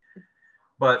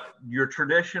 But your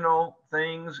traditional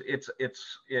things, it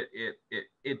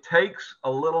takes a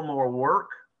little more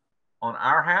work on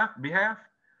our behalf,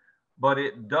 but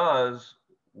it does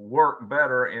work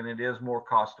better and it is more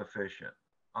cost efficient.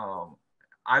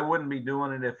 I wouldn't be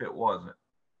doing it if it wasn't.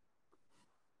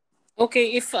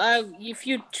 Okay, if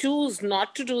you choose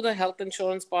not to do the health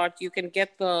insurance part, you can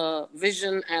get the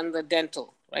vision and the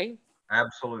dental, right?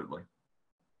 Absolutely.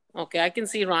 Okay, I can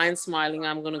see Ryan smiling.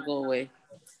 I'm going to go away.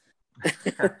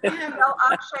 Well,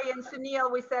 Akshay and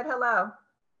Sunil, we said hello.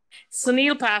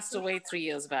 Sunil passed away 3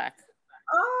 years back.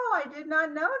 Oh, I did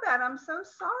not know that. I'm so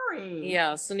sorry.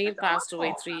 Yeah, Sunil passed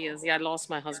away 3 years. Yeah, I lost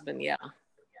my husband. Yeah.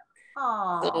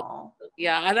 Oh. So,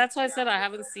 yeah, and that's why I said I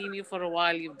haven't seen you for a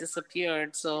while. You've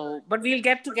disappeared. So, but we'll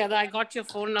get together. I got your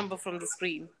phone number from the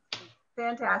screen.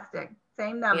 Fantastic.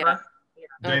 Same number.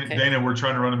 Yeah. Okay. Dana, we're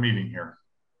trying to run a meeting here.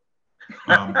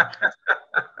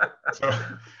 So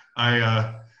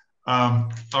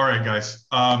all right, guys.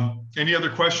 Any other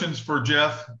questions for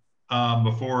Jeff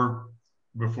before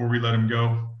we let him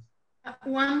go?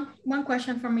 One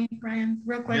question for me, Brian,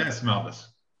 real quick. Yes, Malvis.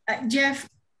 Jeff,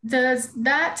 does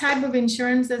that type of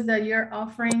insurances that you're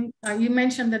offering, you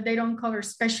mentioned that they don't cover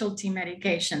specialty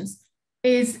medications.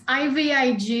 Is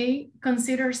IVIG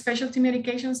considered specialty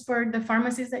medications for the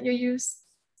pharmacies that you use?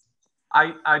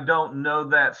 I don't know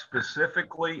that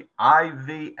specifically.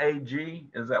 IVIG,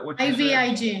 is that what you said?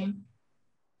 IVIG.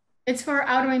 It's for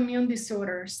autoimmune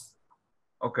disorders.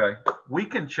 Okay, we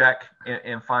can check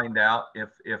and find out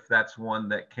if that's one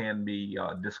that can be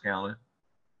discounted.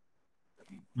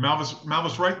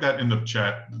 Malvis, write that in the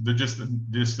chat. Just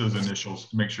those initials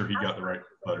to make sure he got the right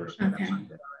letters. Okay.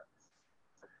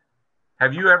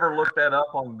 Have you ever looked that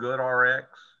up on GoodRx?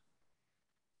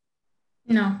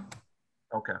 No.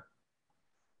 Okay.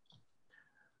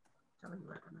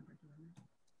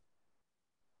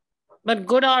 But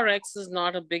GoodRx is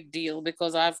not a big deal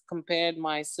because I've compared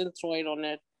my Synthroid on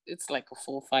it. It's like a $4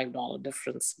 or $5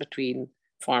 difference between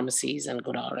pharmacies and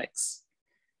GoodRx.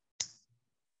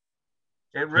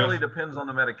 It really depends on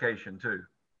the medication too.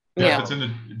 Jeff,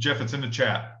 it's in the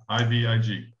chat.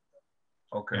 IVIG.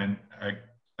 Okay. And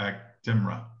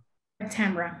Actemra.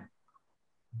 Actemra.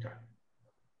 Okay.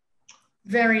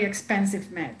 Very expensive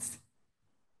meds.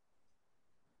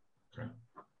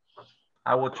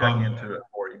 I will check into it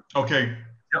for you. Okay.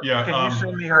 Yeah. Can you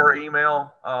send me her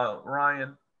email,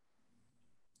 Ryan?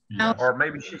 Yes. Or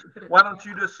maybe why don't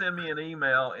you just send me an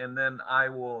email and then I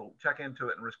will check into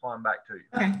it and respond back to you.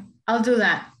 Okay, I'll do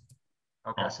that.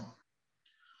 Okay. Awesome.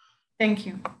 Thank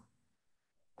you.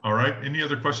 All right. Any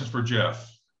other questions for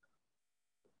Jeff?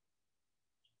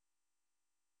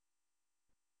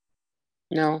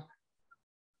 No.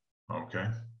 Okay.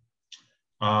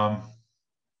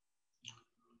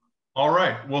 All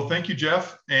right. Well, thank you,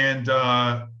 Jeff. And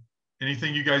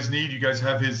anything you guys need, you guys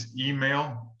have his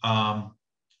email.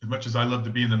 As much as I love to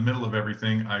be in the middle of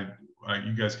everything,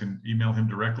 you guys can email him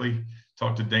directly.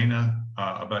 Talk to Dana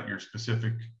about your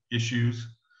specific issues.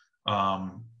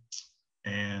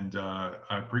 And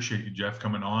I appreciate you, Jeff,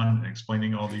 coming on and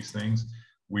explaining all these things.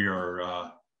 We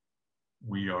are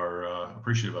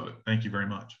appreciative of it. Thank you very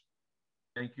much.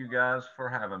 Thank you guys for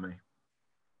having me.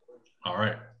 All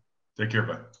right. Take care,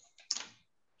 bud.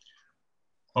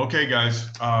 Okay, guys.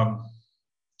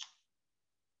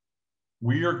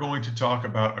 We are going to talk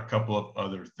about a couple of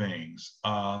other things.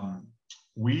 I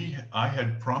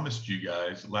had promised you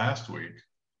guys last week,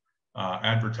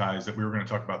 advertised that we were going to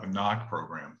talk about the NOC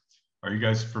program. Are you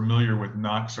guys familiar with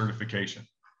NOC certification?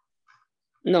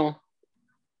 No.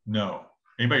 No.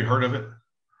 Anybody heard of it?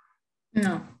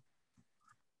 No.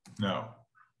 No.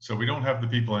 So we don't have the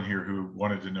people in here who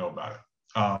wanted to know about it.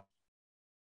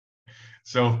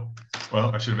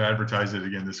 Well, I should have advertised it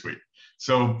again this week.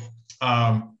 So,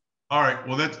 all right.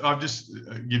 Well, I'll just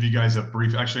give you guys a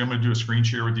brief. Actually, I'm going to do a screen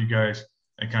share with you guys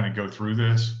and kind of go through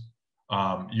this.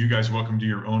 You guys are welcome to do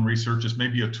your own research. This may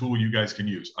be a tool you guys can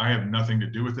use. I have nothing to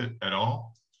do with it at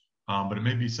all, but it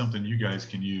may be something you guys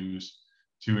can use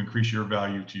to increase your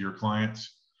value to your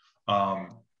clients.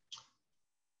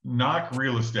 NOC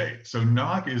Real Estate. So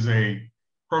NOC is a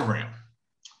program,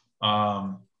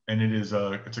 and it's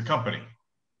a company.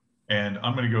 And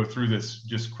I'm going to go through this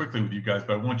just quickly with you guys,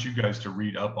 but I want you guys to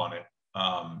read up on it.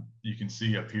 You can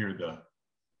see up here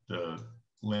the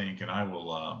link, and I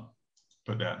will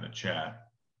put that in the chat.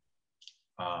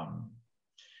 All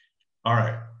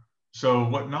right. So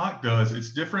what NOC does,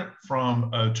 it's different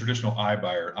from a traditional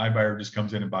iBuyer. iBuyer just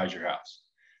comes in and buys your house.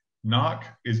 NOC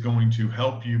is going to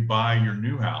help you buy your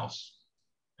new house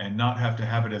and not have to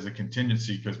have it as a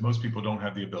contingency, because most people don't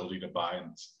have the ability to buy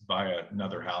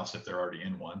another house if they're already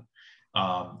in one.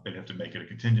 They'd have to make it a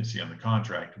contingency on the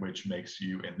contract, which makes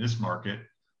you, in this market,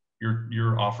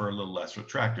 your offer a little less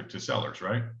attractive to sellers,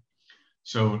 right?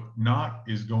 So NOC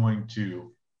is going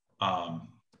to,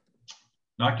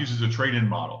 NOC uses a trade-in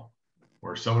model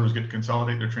where sellers get to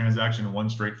consolidate their transaction in one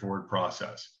straightforward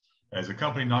process. As a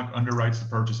company, NOC underwrites the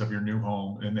purchase of your new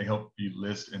home, and they help you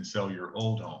list and sell your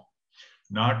old home.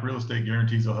 NOC Real Estate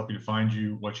guarantees they'll help you to find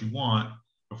you what you want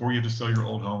before you have to sell your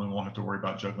old home and won't have to worry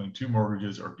about juggling 2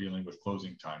 mortgages or dealing with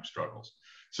closing time struggles.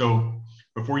 So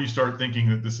before you start thinking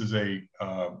that this is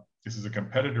a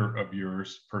competitor of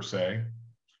yours per se,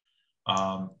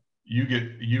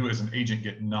 you as an agent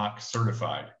get NOC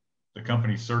certified. The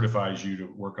company certifies you to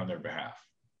work on their behalf.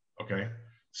 Okay,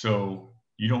 so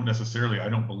you don't necessarily, I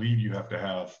don't believe you have to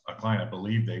have a client. I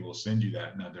believe they will send you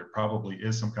that. Now, there probably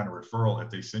is some kind of referral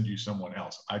if they send you someone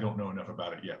else. I don't know enough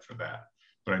about it yet for that,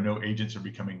 but I know agents are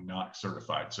becoming NOC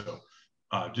certified. So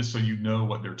just so you know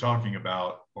what they're talking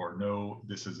about, or know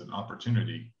this is an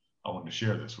opportunity, I wanted to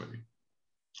share this with you.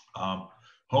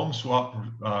 Home swap,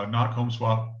 NOC home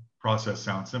swap process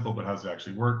sounds simple, but how does it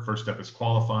actually work? First step is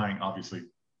qualifying, obviously,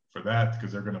 for that,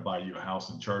 because they're going to buy you a house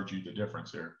and charge you the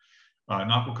difference there.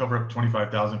 NOC will cover up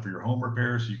 $25,000 for your home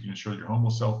repairs, so you can ensure your home will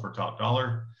sell for top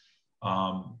dollar.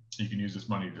 You can use this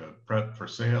money to prep for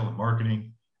sale and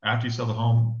marketing. After you sell the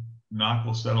home, NOC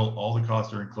will settle all the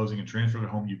costs during closing and transfer the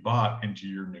home you bought into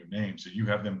your new name, so you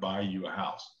have them buy you a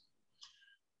house.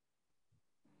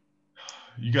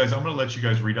 You guys, I'm going to let you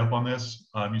guys read up on this.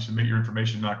 You submit your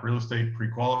information to NOC Real Estate,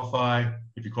 pre-qualify.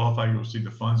 If you qualify, you will receive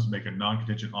the funds to make a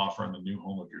non-contingent offer on the new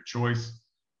home of your choice.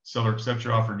 Seller accepts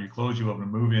your offer and you close, you'll be able to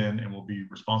move in and will be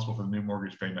responsible for the new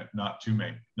mortgage payment, not two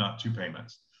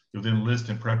payments. You'll then list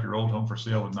and prep your old home for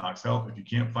sale with NOC's help. If you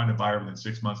can't find a buyer within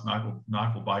 6 months,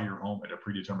 NOC will buy your home at a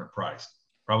predetermined price,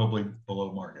 probably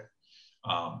below market.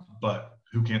 But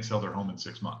who can't sell their home in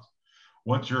 6 months?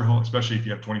 Once your home, especially if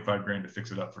you have 25 grand to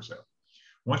fix it up for sale.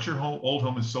 Once your old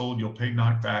home is sold, you'll pay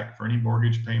NOC back for any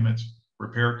mortgage payments,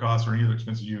 repair costs, or any other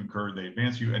expenses you incurred. They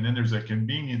advance you, and then there's a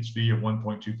convenience fee of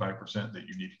 1.25% that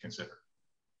you need to consider.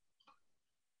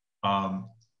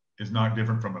 It's not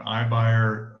different from an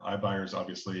iBuyer. iBuyers,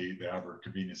 obviously, they offer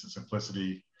convenience and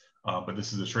simplicity, but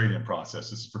this is a trade-in process.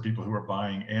 This is for people who are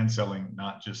buying and selling,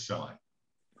 not just selling.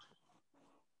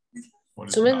 what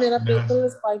is Sumit not मेरा nice.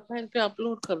 paperless pipeline पे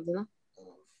upload कर देना.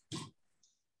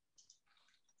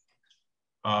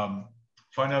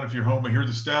 Find out if you're home, but here are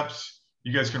the steps.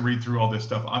 You guys can read through all this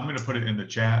stuff. I'm going to put it in the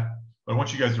chat, but I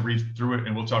want you guys to read through it,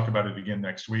 and we'll talk about it again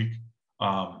next week.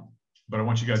 But I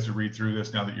want you guys to read through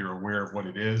this now that you're aware of what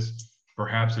it is.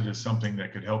 Perhaps it is something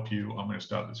that could help you. I'm going to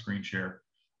stop the screen share.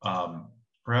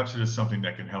 Perhaps it is something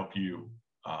that can help you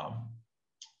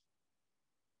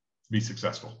be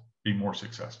successful, be more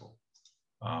successful.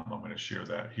 I'm going to share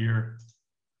that here.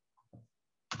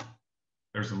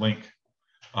 There's the link.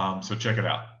 So check it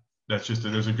out. That's just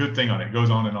there's a good thing on it. It goes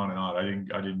on and on and on.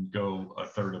 I didn't go a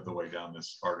third of the way down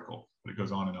this article, but it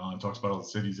goes on and on. It talks about all the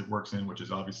cities it works in, which is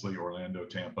obviously Orlando,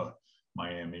 Tampa,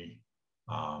 Miami,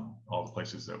 all the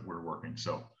places that we're working.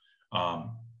 So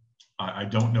I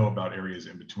don't know about areas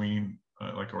in between,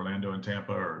 like Orlando and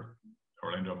Tampa or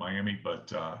Orlando and Miami,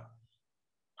 but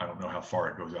I don't know how far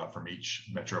it goes out from each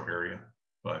metro area.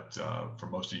 But for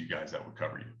most of you guys, that would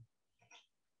cover you.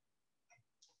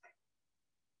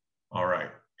 All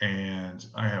right. And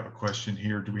I have a question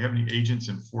here. Do we have any agents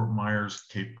in Fort Myers,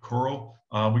 Cape Coral?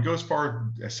 We go as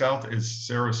far south as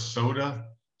Sarasota.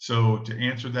 So to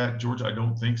answer that, George, I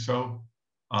don't think so.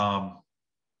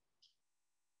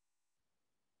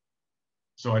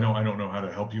 So I don't know how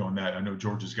to help you on that. I know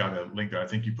George has got a link there. I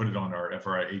think you put it on our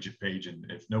FRI agent page,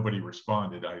 and if nobody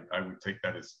responded, I would take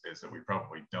that as that we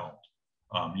probably don't.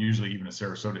 Usually even a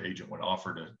Sarasota agent would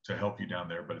offer to help you down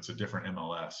there, but it's a different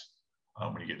MLS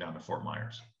when you get down to Fort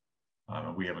Myers.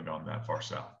 We haven't gone that far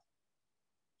south.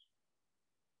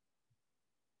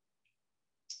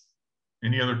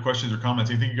 Any other questions or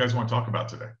comments? Anything you guys want to talk about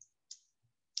today?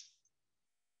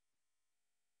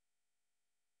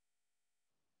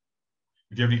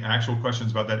 If you have any actual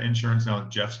questions about that insurance now that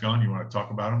Jeff's gone, you want to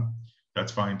talk about them,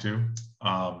 that's fine too.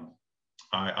 I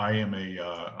am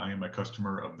a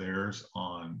customer of theirs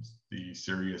on the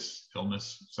serious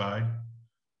illness side.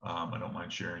 I don't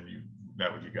mind sharing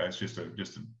that with you guys. Just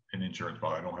an insurance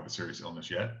policy. I don't have a serious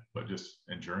illness yet, but just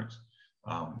insurance.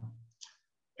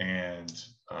 And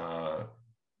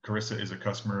Carissa is a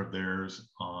customer of theirs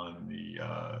on the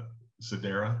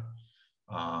Sedera,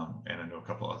 and I know a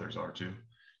couple others are too.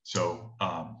 So,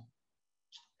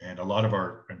 and a lot of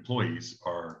our employees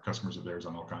are customers of theirs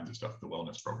on all kinds of stuff, the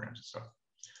wellness programs and stuff.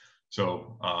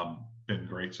 So, been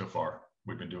great so far.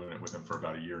 We've been doing it with them for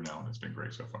about a year now, and it's been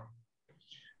great so far.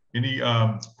 Any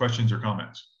questions or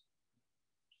comments?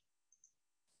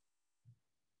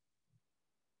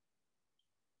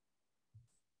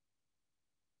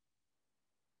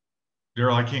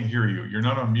 Daryl, I can't hear you. You're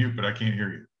not on mute, but I can't hear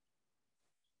you.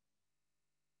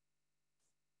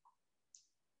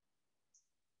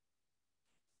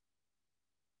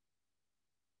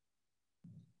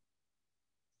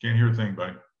 Can't hear a thing,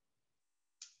 buddy.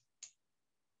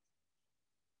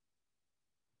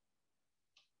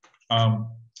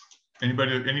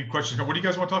 Anybody, any questions? What do you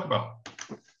guys want to talk about?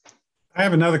 I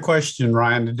have another question,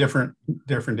 Ryan, a different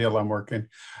deal I'm working.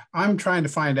 I'm trying to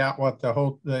find out what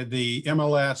the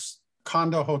MLS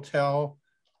condo hotel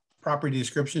property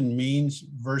description means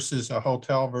versus a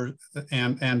hotel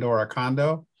and or a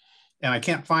condo. And I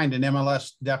can't find an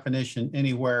MLS definition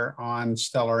anywhere on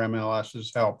Stellar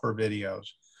MLS's help for videos.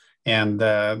 And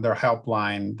their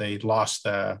helpline, they lost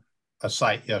a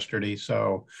site yesterday,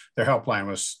 so their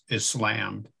helpline is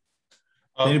slammed.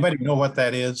 Anybody know what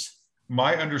that is?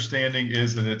 My understanding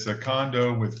is that it's a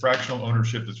condo with fractional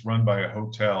ownership that's run by a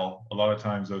hotel. A lot of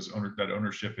times that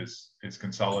ownership is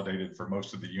consolidated for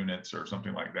most of the units or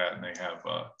something like that, and they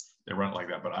run it like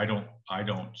that. But I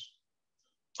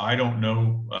don't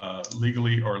know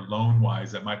legally or loan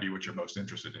wise. That might be what you're most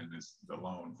interested in, is the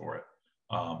loan for it.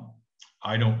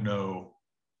 I don't know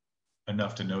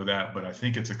enough to know that, but I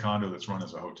think it's a condo that's run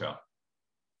as a hotel.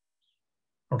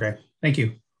 Okay, thank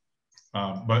you.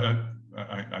 But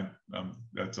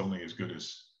that's only as good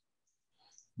as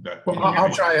that. Well,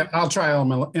 I'll try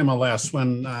MLS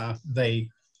when they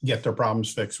get their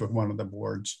problems fixed with one of the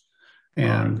boards,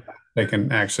 and they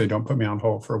can actually don't put me on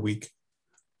hold for a week.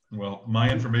 Well, my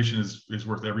information is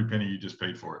worth every penny you just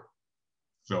paid for it.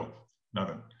 So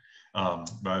nothing. But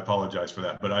I apologize for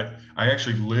that. But I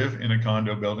actually live in a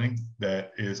condo building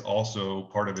that is also,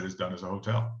 part of it is done as a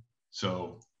hotel.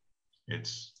 So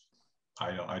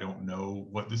I don't know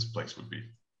what this place would be,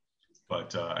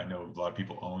 but I know a lot of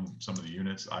people own some of the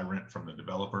units. I rent from the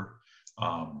developer,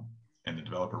 and the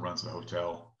developer runs the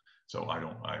hotel. So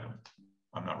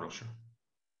I'm not real sure.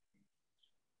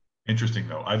 Interesting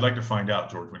though. I'd like to find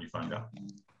out, George, when you find out.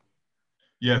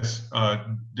 Yes,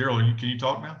 Daryl, can you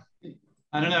talk now?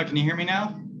 I don't know. Can you hear me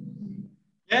now?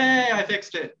 Yay, I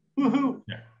fixed it. Woohoo.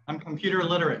 Yeah. I'm computer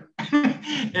illiterate.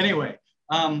 Anyway,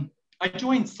 I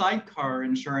joined Sidecar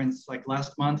Insurance like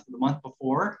last month, or the month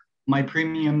before. My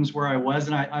premiums where I was,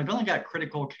 and I've only got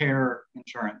critical care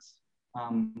insurance.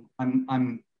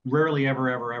 I'm rarely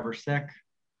ever sick.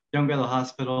 Don't go to the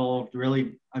hospital.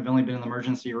 Really, I've only been in the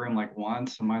emergency room like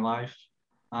once in my life.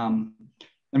 And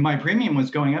my premium was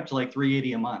going up to like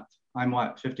 $380 a month. I'm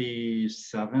what,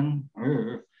 57?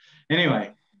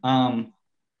 Anyway,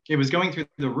 it was going through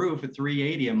the roof at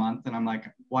 $380 a month. And I'm like,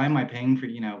 why am I paying for,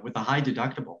 with a high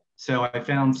deductible? So I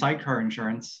found Sidecar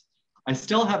Insurance. I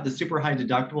still have the super high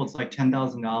deductible. It's like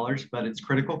 $10,000, but it's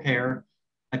critical care.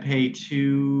 I pay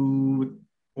 $249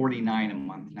 a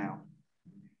month now.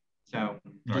 So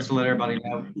just to let everybody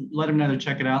know, let them know to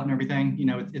check it out and everything.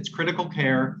 It's critical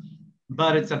care,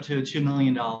 but it's up to $2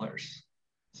 million.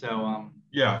 So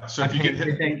yeah. So if you get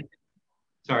hit,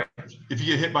 sorry, if you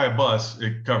get hit by a bus,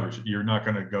 it covers. You're not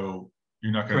going to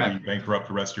be bankrupt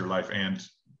the rest of your life and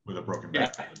with a broken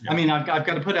back. Yeah. Yeah. I mean, I've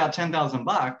got to put out $10,000,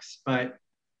 but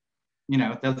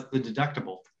that's the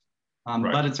deductible.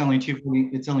 But it's only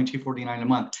 $249 a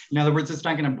month. In other words, it's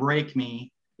not going to break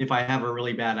me if I have a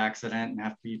really bad accident and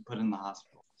have to be put in the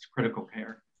hospital. It's critical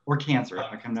care or cancer if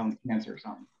I come down with cancer or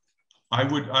something. I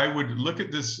would look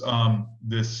at this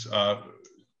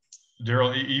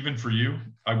Daryl, even for you,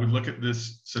 I would look at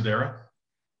this Sedera.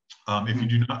 If you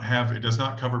do not have, it does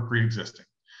not cover pre-existing.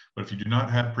 But if you do not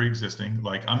have pre-existing,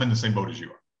 like I'm in the same boat as you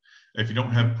are. If you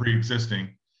don't have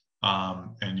pre-existing,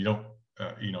 and you don't,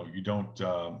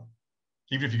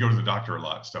 even if you go to the doctor a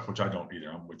lot, stuff, which I don't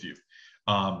either, I'm with you.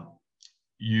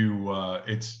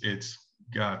 It's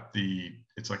got $1,500,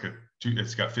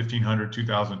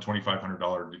 $2,000,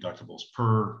 $2,500 deductibles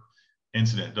per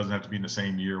incident. It doesn't have to be in the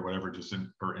same year, whatever, just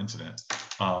per incident.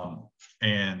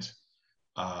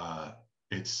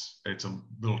 It's a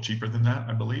little cheaper than that,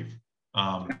 I believe.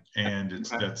 And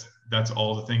that's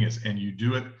all the thing is, and you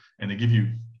do it, and they give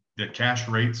you the cash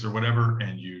rates or whatever,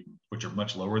 which are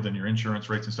much lower than your insurance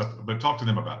rates and stuff. But talk to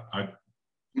them about it.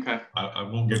 I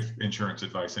won't give insurance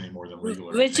advice any more than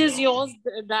legal. Which is yours,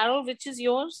 Daryl? Which is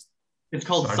yours? It's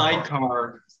called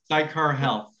Sidecar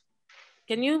Health.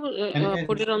 Can you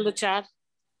put it on the chat?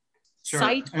 Sure.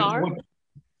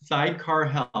 Sidecar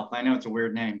Health. I know it's a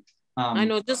weird name. I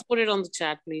know. Just put it on the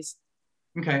chat, please.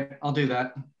 Okay, I'll do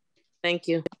that. Thank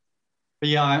you. But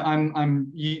yeah,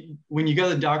 when you go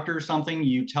to the doctor or something,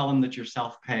 you tell them that you're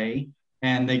self-pay,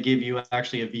 and they give you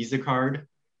actually a Visa card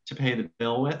to pay the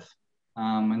bill with.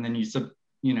 And then you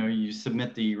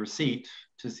submit the receipt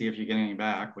to see if you get any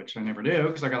back, which I never do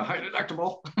because I got a high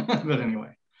deductible. But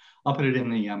anyway, I'll put it in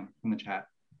the chat.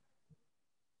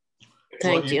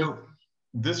 Thank you.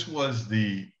 This was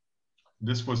the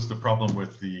problem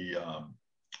with the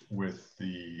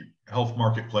health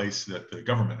marketplace that the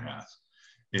government has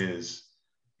is,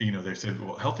 they said,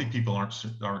 well, healthy people aren't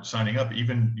signing up,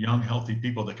 even young healthy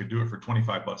people that could do it for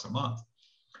 $25 a month.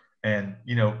 And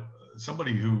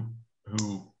somebody who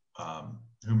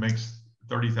makes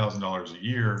 $30,000 a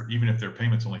year, even if their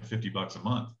payment's only $50 a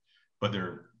month, but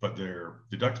their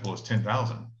deductible is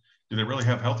 $10,000, do they really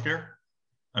have health care?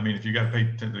 I mean, if you got to pay,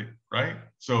 right?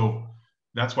 So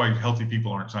that's why healthy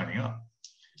people aren't signing up.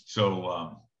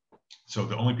 So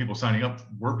the only people signing up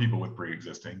were people with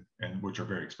pre-existing, and which are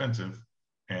very expensive.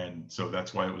 And so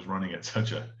that's why it was running at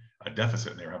such a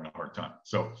deficit, and they were having a hard time.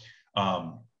 So,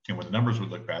 and when the numbers would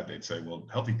look bad, they'd say, well,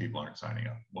 healthy people aren't signing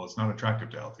up. Well, it's not attractive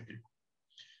to healthy people.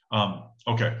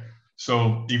 Okay,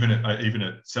 so even at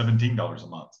 $17 a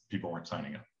month, people weren't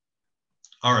signing up.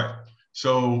 All right,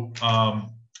 so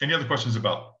any other questions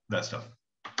about that stuff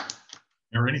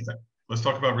or anything? Let's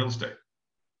talk about real estate.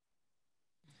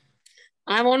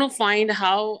 I want to find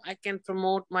how I can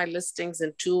promote my listings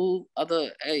in two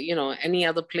other, any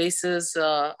other places.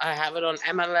 I have it on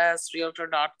MLS,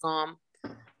 realtor.com.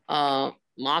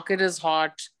 Market is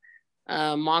hot.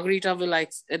 Margarita will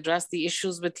address the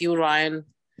issues with you, Ryan.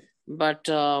 But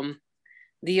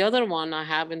the other one I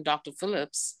have in Dr.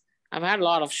 Phillips, I've had a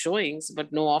lot of showings,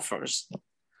 but no offers.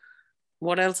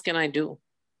 What else can I do?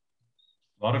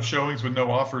 A lot of showings with no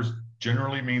offers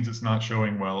generally means it's not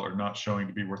showing well or not showing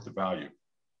to be worth the value,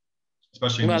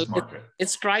 especially in this market.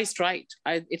 It's priced right.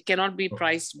 It cannot be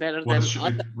priced better than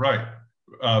other. Right.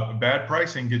 Bad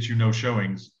pricing gets you no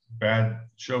showings. Bad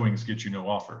showings get you no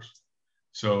offers.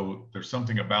 So there's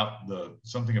something about the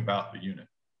unit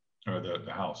or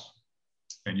the house.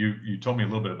 And you told me a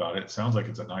little bit about it. It sounds like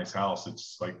it's a nice house.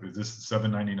 It's like, is this the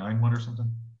 799 one or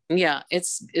something? Yeah,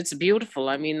 it's beautiful.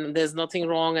 I mean, there's nothing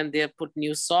wrong, and they've put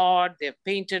new sod, they've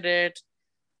painted it.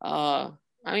 And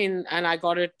I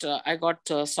got it. I got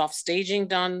soft staging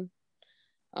done.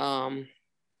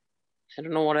 I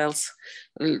don't know what else.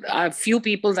 A few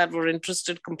people that were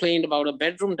interested complained about a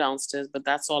bedroom downstairs, but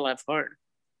that's all I've heard.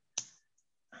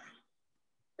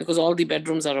 Because all the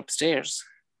bedrooms are upstairs.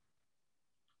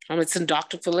 It's in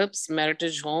Dr. Phillips,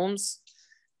 Meritage Homes,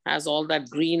 has all that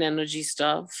green energy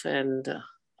stuff. And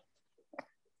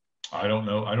I don't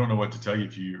know. I don't know what to tell you.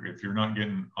 If you're not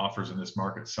getting offers in this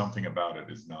market, something about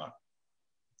it is not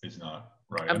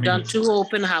right. I've done 2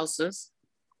 open houses.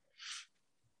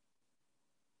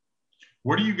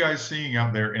 What are you guys seeing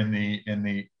out there in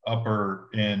the upper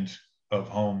end of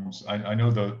homes? I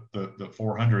know the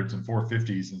 400s and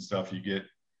 450s and stuff, you get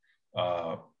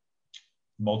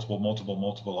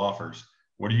multiple offers.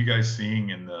 What are you guys seeing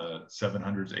in the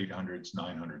 700s, 800s,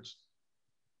 900s?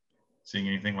 Seeing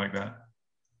anything like that?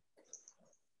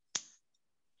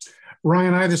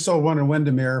 Ryan, I just sold one in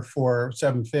Windermere for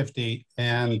 $750,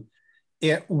 and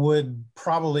it would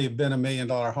probably have been $1 million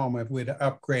home if we'd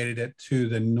upgraded it to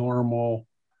the normal,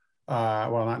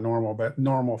 well, not normal, but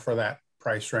normal for that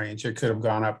price range. It could have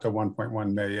gone up to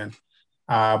 1.1 million.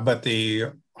 But the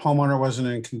homeowner wasn't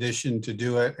in condition to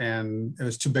do it, and it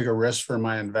was too big a risk for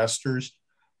my investors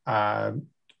to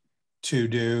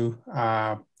do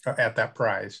at that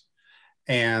price.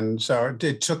 And so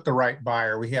it took the right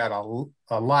buyer. We had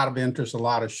a lot of interest, a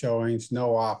lot of showings,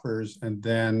 no offers. And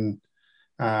then,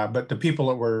 but the people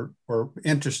that were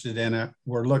interested in it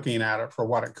were looking at it for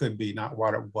what it could be, not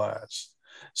what it was.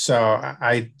 So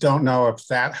I don't know if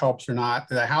that helps or not.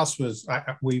 The house was,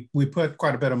 we put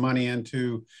quite a bit of money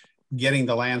into getting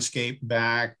the landscape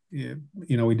back. You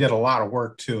know, we did a lot of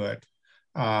work to it,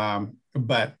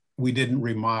 but we didn't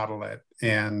remodel it.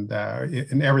 And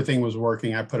everything was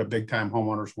working. I put a big time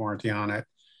homeowner's warranty on it,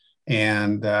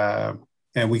 and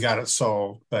we got it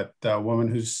sold. But the woman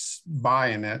who's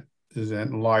buying it is a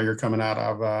lawyer coming out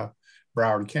of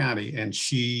Broward County, and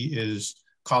she is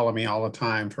calling me all the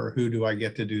time for who do I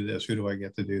get to do this? Who do I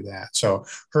get to do that? So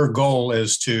her goal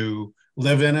is to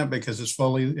live in it because it's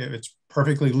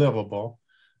perfectly livable,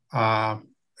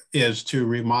 is to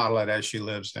remodel it as she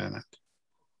lives in it.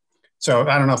 So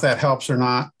I don't know if that helps or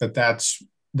not, but that's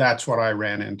what I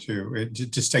ran into. It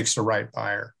just takes the right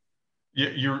buyer. Yeah,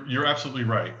 you're absolutely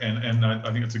right. And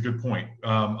I think it's a good point.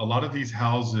 A lot of these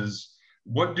houses,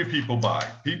 what do people buy?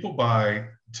 People buy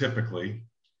typically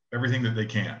everything that they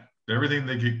can. Everything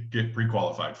they get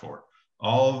pre-qualified for.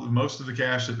 Most of the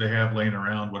cash that they have laying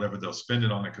around, whatever, they'll spend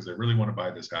it on it because they really want to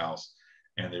buy this house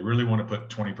and they really want to put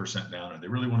 20% down and they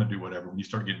really want to do whatever when you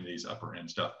start getting these upper end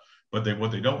stuff. But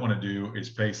what they don't want to do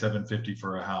is pay $750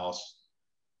 for a house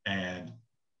and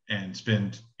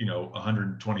spend,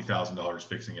 $120,000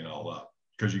 fixing it all up.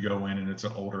 Because you go in and it's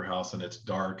an older house and it's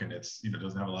dark and it's,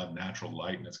 doesn't have a lot of natural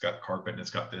light and it's got carpet and it's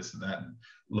got this and that and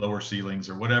lower ceilings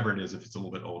or whatever it is if it's a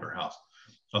little bit older house.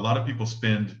 A lot of people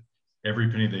spend every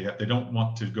penny they have. They don't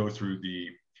want to go through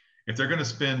if they're going to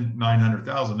spend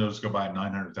 $900,000, they'll just go buy a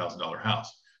 $900,000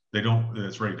 house. They don't,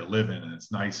 it's ready to live in and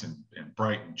it's nice and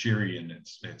bright and cheery and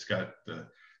it's got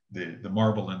the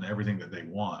marble and everything that they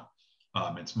want.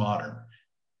 It's modern,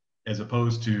 as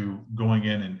opposed to going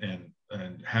in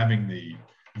and having the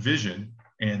vision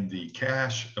and the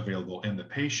cash available and the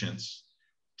patience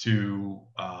to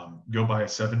go buy a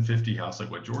 750 house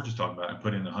like what George is talking about and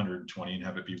put in 120 and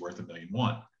have it be worth $1.1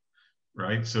 million,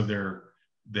 right? So they're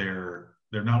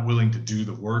not willing to do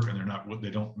the work and they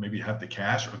don't maybe have the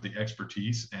cash or the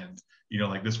expertise. And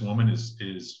like this woman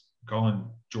is calling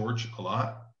George a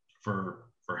lot for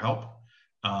help,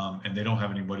 and they don't have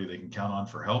anybody they can count on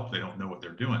for help. They don't know what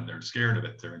they're doing. They're scared of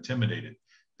it. They're intimidated.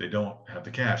 They don't have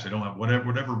the cash. They don't have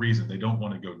whatever reason they don't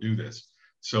want to go do this.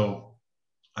 So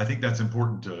I think that's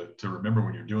important to remember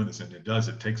when you're doing this, and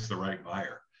it takes the right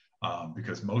buyer,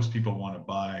 because most people want to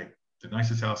buy the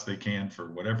nicest house they can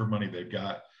for whatever money they've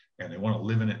got, and they want to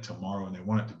live in it tomorrow, and they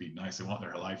want it to be nice. They want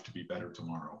their life to be better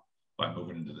tomorrow by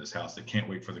moving into this house. They can't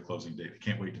wait for the closing date. They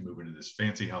can't wait to move into this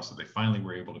fancy house that they finally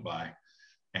were able to buy.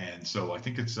 And so I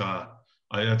think that's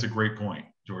a great point,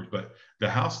 George. But the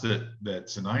house that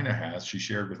Sanina has, she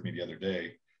shared with me the other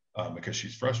day, because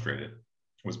she's frustrated,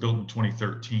 was built in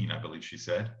 2013, I believe she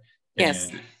said.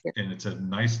 Yes. And it's a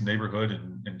nice neighborhood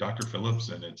in Dr. Phillips,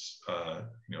 and it's a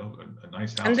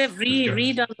nice house. And they've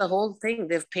redone the whole thing.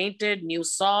 They've painted, new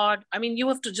sod. I mean, you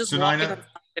have to just walk in.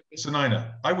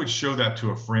 Sanina, I would show that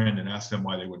to a friend and ask them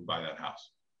why they wouldn't buy that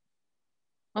house.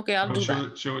 Okay, I'll do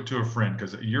that. Show it to a friend,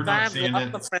 because you're not seeing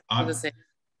it.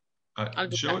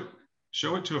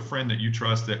 Show it to a friend that you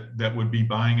trust that would be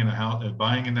buying in a house,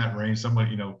 buying in that range.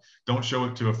 Somebody, don't show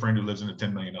it to a friend who lives in a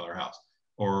 $10 million house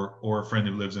or a friend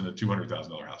who lives in a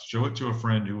 $200,000 house. Show it to a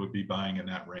friend who would be buying in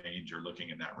that range or looking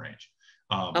in that range.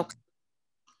 Okay.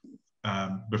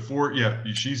 before, yeah,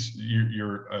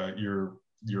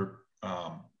 your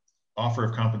offer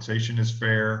of compensation is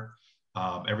fair.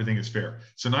 Everything is fair.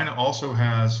 Sunina also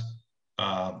has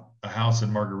a house in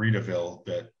Margaritaville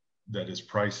that is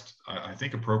priced, I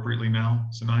think, appropriately now,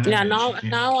 Sunina. Yeah,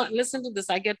 now listen to this.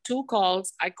 I get 2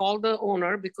 calls. I call the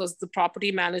owner because the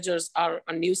property managers are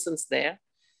a nuisance there.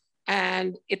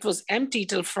 And it was empty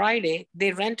till Friday.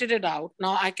 They rented it out.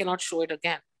 Now I cannot show it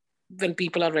again when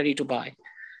people are ready to buy.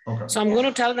 Okay. So I'm going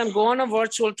to tell them, go on a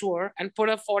virtual tour and put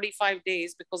up 45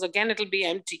 days because again, it'll be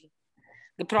empty.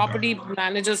 The property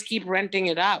managers keep renting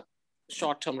it out,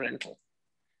 short-term rental.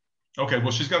 Okay,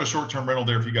 well, she's got a short-term rental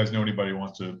there if you guys know anybody who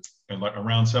wants to, like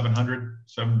around 700,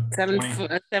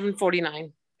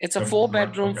 749. It's a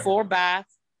 4-bedroom, 4-bath,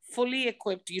 fully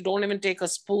equipped. You don't even take a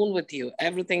spoon with you.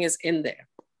 Everything is in there.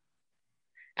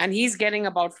 And he's getting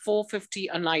about $450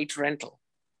 a night rental.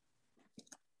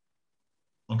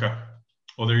 Okay.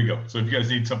 Well, there you go. So if you guys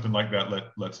need something like that,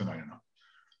 let Sunina know.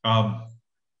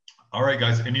 All right,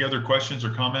 guys. Any other questions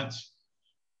or comments?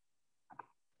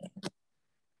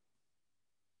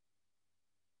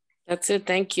 That's it.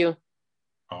 Thank you.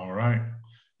 All right,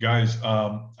 guys.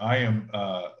 I am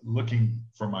looking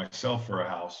for myself for a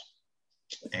house,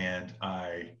 and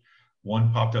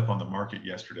one popped up on the market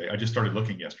yesterday. I just started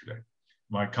looking yesterday.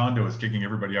 My condo is kicking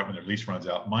everybody out when their lease runs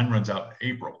out. Mine runs out in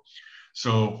April.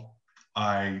 So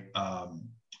I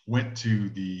went to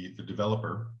the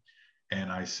developer and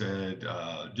I said,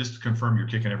 just to confirm you're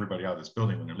kicking everybody out of this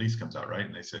building when their lease comes out, right?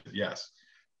 And they said, yes,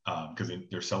 because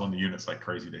they're selling the units like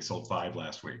crazy. They sold 5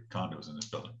 last week, condos in this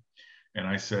building. And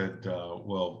I said,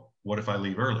 well, what if I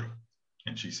leave early?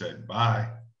 And she said, bye.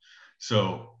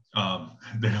 So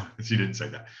she didn't say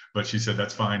that, but she said,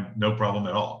 that's fine. No problem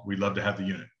at all. We'd love to have the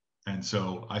unit. And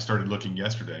so I started looking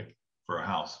yesterday for a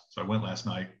house. So I went last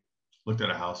night, looked at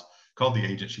a house, called the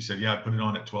agent. She said, yeah, I put it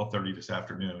on at 12:30 this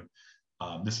afternoon.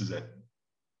 This is at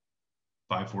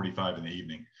 5:45 in the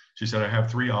evening. She said, I have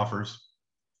 3 offers.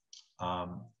 I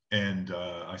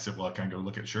said, well, can I go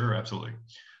look at it? Sure, absolutely.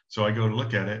 So I go to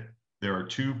look at it. There are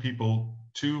 2 people,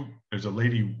 there's a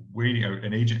lady waiting,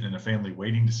 an agent and a family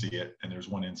waiting to see it. And there's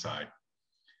 1 inside.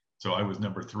 So I was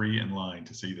number 3 in line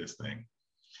to see this thing.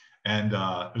 And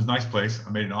it was a nice place.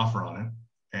 I made an offer on it.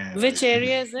 And which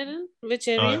area is it in? Which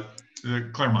area?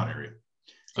 The Claremont area.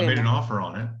 I made an offer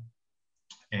on it.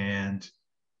 And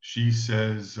she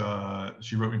says,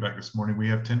 she wrote me back this morning, we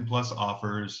have 10 plus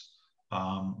offers,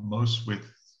 most with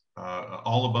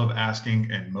all above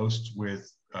asking and most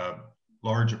with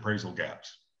large appraisal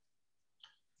gaps.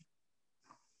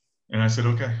 And I said,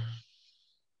 okay.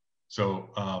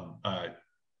 So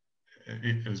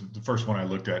it was the first one I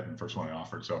looked at and the first one I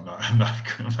offered. So I'm not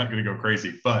going to go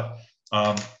crazy, but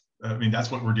I mean,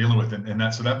 that's what we're dealing with.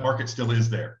 And so that market still is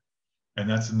there. And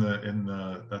that's in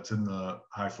the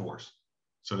high 4s.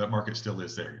 So that market still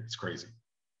is there. It's crazy.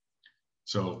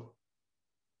 So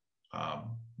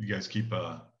you guys keep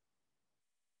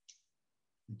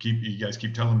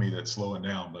telling me that's slowing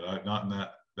down, but not in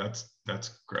that. That's I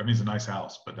mean, it's a nice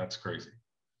house, but that's crazy.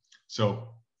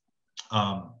 So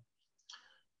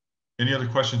any other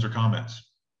questions or comments?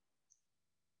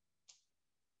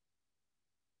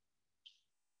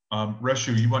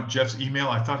 Reshu, you want Jeff's email?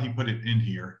 I thought he put it in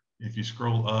here. If you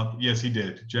scroll up, yes, he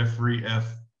did.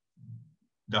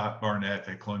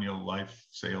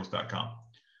 jeffreyf.barnett@coloniallifesales.com.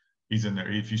 He's in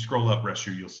there. If you scroll up,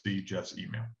 Reshu, you'll see Jeff's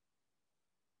email.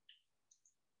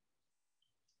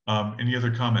 Any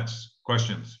other comments,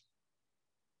 questions?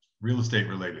 Real estate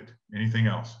related, anything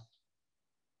else?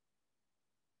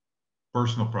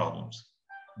 Personal problems.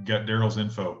 Got Daryl's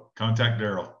info. Contact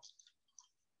Daryl.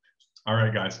 All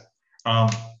right, guys.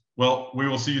 Well, we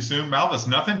will see you soon. Malvis,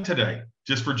 nothing today.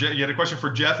 Just for Jeff. You had a question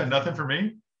for Jeff and nothing for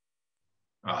me?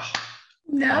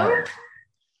 No.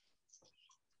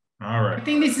 All right. I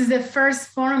think this is the first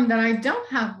forum that I don't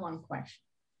have one question.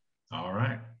 All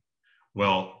right.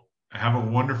 Well, have a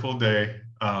wonderful day.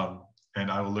 And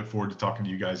I will look forward to talking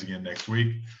to you guys again next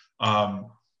week.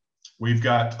 We've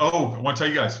got, I want to tell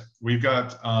you guys, we've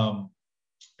got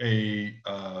an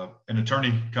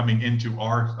attorney coming into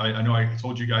I know I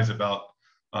told you guys about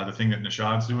the thing that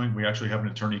Nishad's doing. We actually have an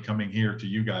attorney coming here to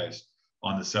you guys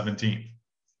on the 17th.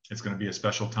 It's going to be a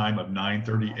special time of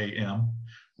 9:30 a.m.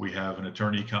 We have an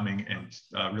attorney coming and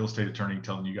real estate attorney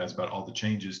telling you guys about all the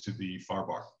changes to the FAR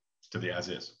bar, to the as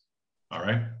is. All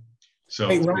right. So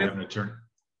hey, we have an attorney.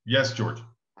 Yes, George.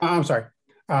 I'm sorry.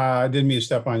 I didn't mean to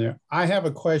step on you. I have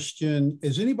a question.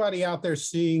 Is anybody out there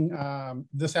seeing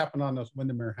this happened on this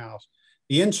Windermere house?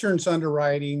 The insurance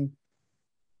underwriting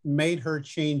made her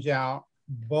change out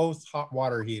both hot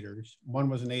water heaters. One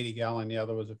was an 80 gallon, the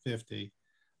other was a 50.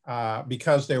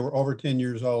 because they were over 10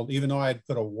 years old, even though I'd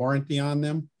put a warranty on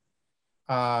them.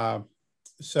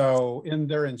 So in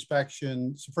their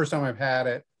inspection, it's the first time I've had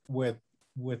it with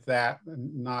that,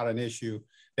 not an issue.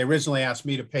 They originally asked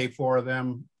me to pay for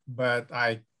them, but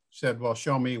I said, well,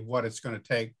 show me what it's going to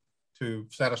take to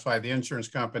satisfy the insurance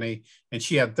company. And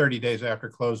she had 30 days after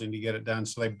closing to get it done.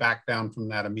 So they backed down from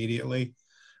that immediately.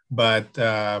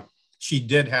 But she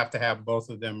did have to have both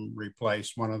of them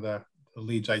replaced, one of the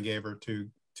leads I gave her to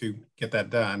get that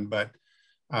done. But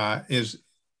is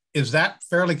that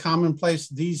fairly commonplace?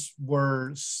 These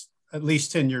were at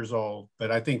least 10 years old,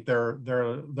 but I think their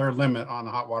limit on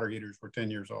the hot water heaters were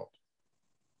 10 years old.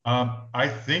 I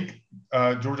think,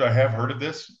 George, I have heard of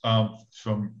this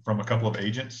from a couple of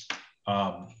agents.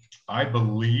 I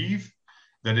believe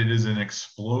that it is an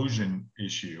explosion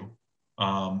issue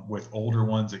with older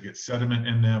ones that get sediment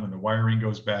in them and the wiring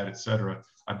goes bad, et cetera.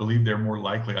 I believe they're more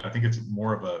likely. I think it's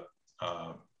more of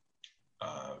a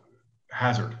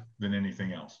hazard than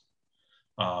anything else,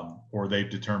 or they've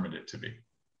determined it to be,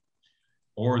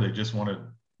 or they just want to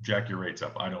jack your rates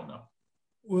up. I don't know.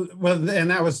 Well, and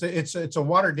that was, it's a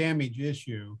water damage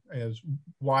issue is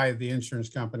why the insurance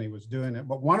company was doing it.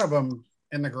 But one of them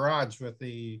in the garage with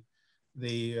the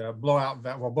blowout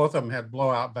valve, well, both of them had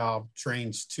blowout valve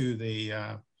trains to the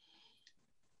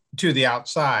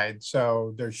outside.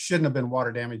 So there shouldn't have been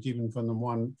water damage even from the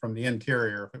one from the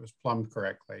interior if it was plumbed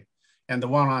correctly. And the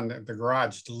one on the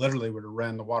garage literally would have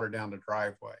ran the water down the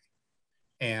driveway.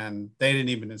 And they didn't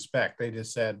even inspect. They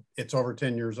just said, it's over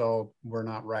 10 years old. We're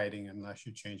not writing unless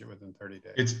you change it within 30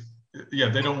 days. Yeah,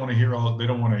 they don't want to hear all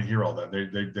that.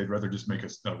 They'd rather just make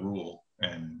a rule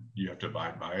and you have to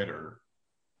abide by it or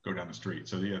go down the street.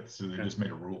 So they just made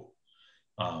a rule.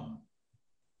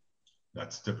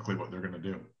 That's typically what they're going to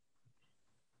do.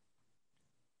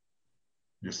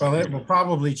 Well, it will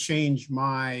probably change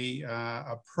my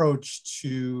approach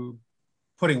to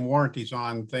putting warranties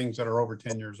on things that are over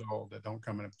 10 years old that don't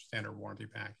come in a standard warranty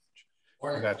package.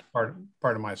 That's part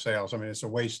of my sales. I mean, it's a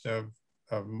waste of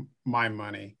my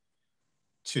money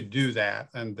to do that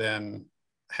and then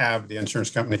have the insurance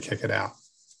company kick it out.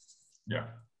 Yeah,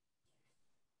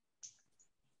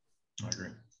 I agree.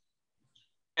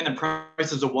 And the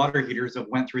prices of water heaters have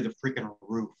went through the freaking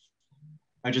roof.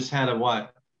 I just had a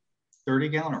 30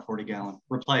 gallon or 40 gallon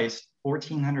replaced,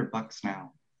 $1,400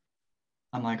 now.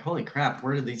 I'm like, holy crap,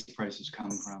 where did these prices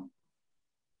come from?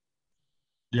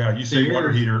 Yeah, you say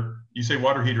water heater,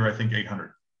 I think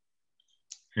 800.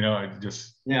 You know, I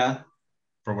just, yeah,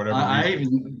 for whatever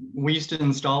reason. We used to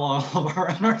install all of our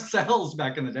own ourselves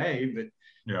back in the day, but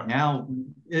yeah, now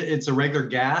it's a regular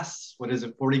gas. What is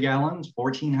it, 40 gallons,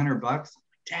 $1,400?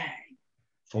 Dang.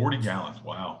 40 gallons,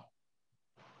 wow.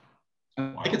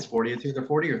 I think it's 40, it's either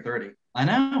 40 or 30. I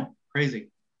know,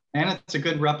 crazy. And it's a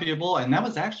good reputable, and that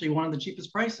was actually one of the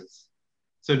cheapest prices.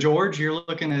 So George, you're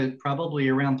looking at probably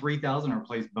around $3,000 to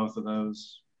replace both of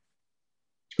those.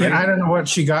 Yeah, I don't know what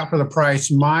she got for the price.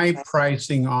 My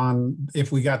pricing on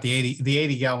if we got the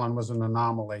 80 gallon was an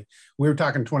anomaly. We were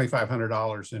talking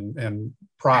 $2,500 in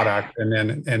product and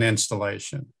then an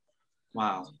installation.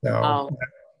 Wow. So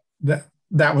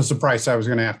that was the price I was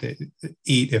going to have to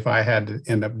eat if I had to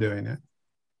end up doing it.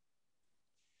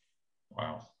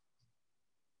 Wow.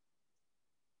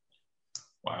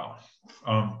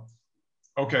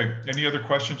 Okay. Any other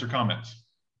questions or comments?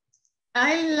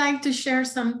 I like to share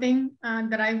something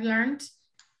that I've learned.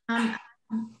 I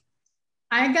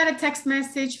got a text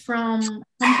message from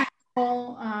At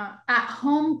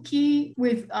Home Key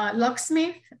with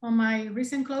Locksmith on my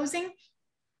recent closing.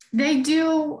 They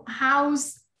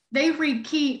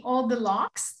rekey all the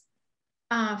locks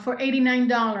for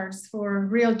 $89 for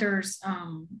realtors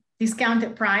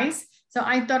discounted price. So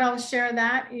I thought I'll share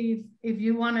that if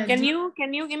you want to. Can you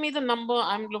give me the number?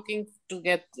 I'm looking to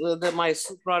get my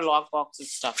Supra lock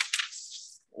boxes stuff.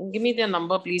 Give me the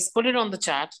number, please. Put it on the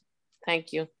chat.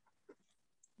 Thank you.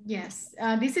 Yes,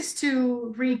 this is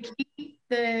to rekey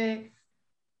the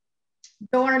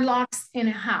door locks in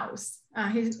a house.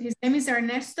 His name is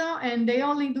Ernesto, and they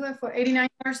only do it for $89.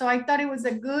 So I thought it was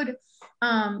a good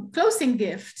closing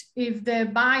gift if the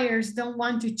buyers don't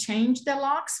want to change the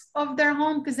locks of their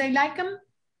home because they like them.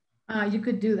 You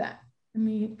could do that. Let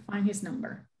me find his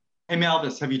number. Hey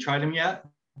Malvis, have you tried them yet?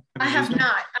 I have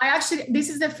not. This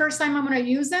is the first time I'm going to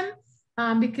use them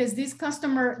because this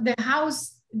customer, the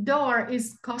house door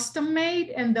is custom made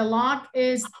and the lock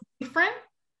is different,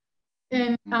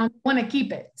 and I want to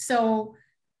keep it. So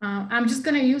I'm just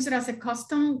going to use it as a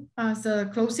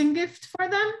closing gift for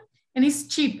them. And it's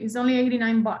cheap. It's only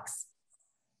 $89.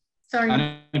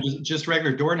 Sorry. Just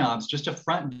regular doorknobs, just a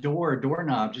front door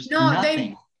doorknob, just no,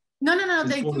 nothing. No.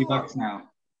 It's They $40 do now.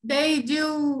 They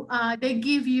do, they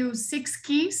give you 6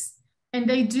 keys and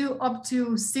they do up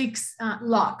to 6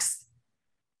 locks.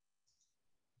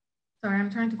 Sorry,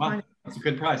 I'm trying to find it. That's a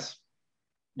good price.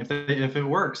 If it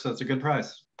works, that's a good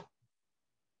price.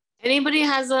 Anybody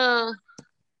has a,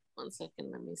 1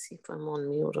 second, let me see if I'm on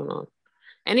mute or not.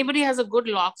 Anybody has a good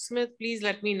locksmith, please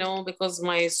let me know, because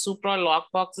my Supra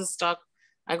lockbox is stuck.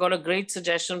 I got a great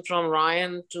suggestion from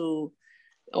Ryan to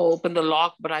open the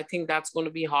lock, but I think that's going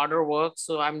to be harder work.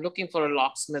 So I'm looking for a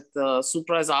locksmith.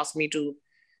 Supra has asked me to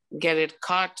get it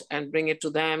cut and bring it to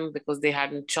them because they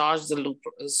hadn't charged the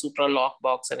Supra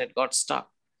lockbox and it got stuck.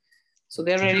 So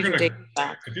they're ready to take it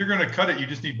back. If you're going to cut it, you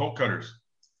just need bolt cutters.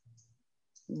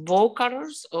 Bolt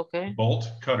cutters? Okay. Bolt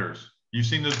cutters. You've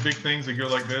seen those big things that go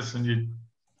like this and you...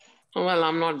 Well,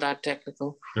 I'm not that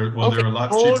technical. They're a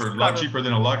lot cheaper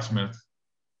than a locksmith.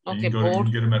 Okay, you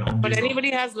can get them at Home Depot. But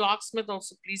anybody has locksmith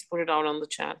also, please put it out on the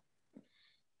chat.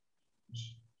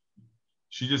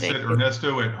 She just said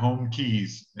Ernesto at Home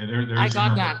Keys. And there's I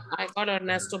got that. I got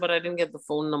Ernesto, but I didn't get the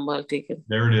phone number. I'll take it.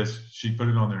 There it is. She put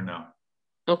it on there now.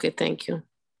 Okay, thank you.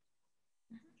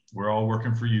 We're all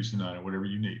working for you, Sunina, whatever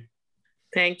you need.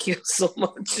 Thank you so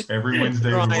much. Every Wednesday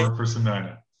we work for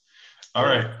Sunina. All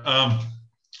right.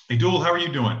 Abdul, how are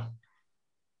you doing?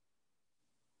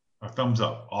 A thumbs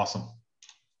up. Awesome.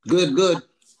 Good, good. Awesome.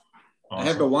 I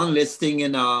have the one listing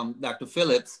in Dr.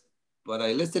 Phillips, but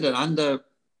I listed it under,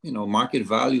 market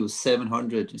value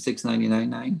 700,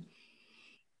 699.9.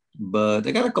 But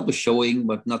I got a couple showing,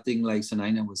 but nothing like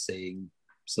Sunina was saying.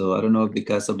 So I don't know if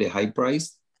because of the high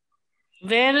price.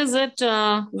 Where is it?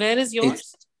 Where is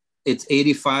yours? It's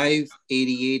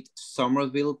 8588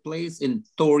 Somerville Place in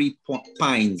Torrey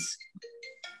Pines.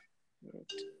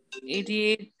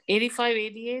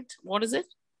 8588. What is it?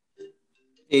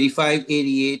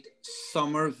 8588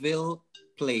 Somerville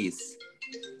Place.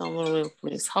 Somerville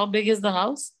Place. How big is the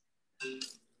house?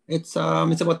 It's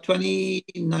about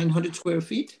 2,900 square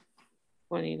feet.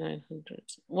 2,900.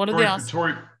 What are they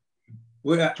asking?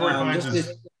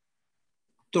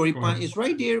 Torrey Pines is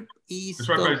right there east. It's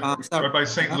right by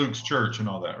St. Luke's Church and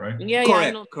all that, right? Yeah,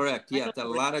 correct. Yeah, there's a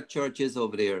lot of churches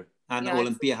over there. And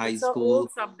Olympia High it's School.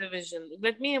 Old subdivision.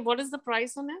 What is the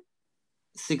price on it?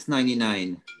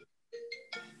 $699.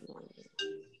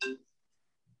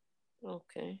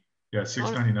 Okay. Yeah,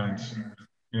 $699.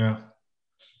 Yeah.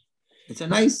 It's a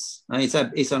nice.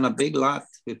 It's on a big lot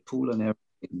with pool and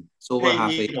everything. It's over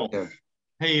half acre.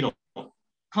 Hey, Edel.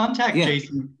 Contact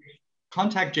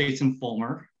Jason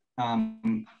Fulmer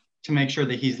to make sure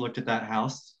that he's looked at that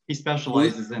house. He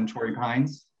specializes in Torrey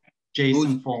Pines.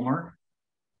 Jason Fulmer.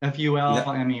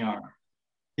 Fulmer.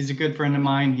 He's a good friend of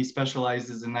mine. He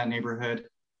specializes in that neighborhood.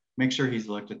 Make sure he's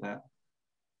looked at that.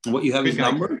 What, you have his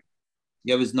number?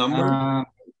 You have his number?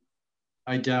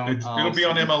 I don't. It'll be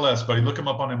on MLS, buddy. Look him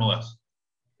up on MLS.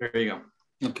 There you go.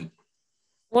 Okay.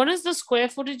 What is the square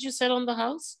footage you said on the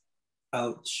house?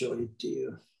 I'll show it to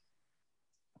you.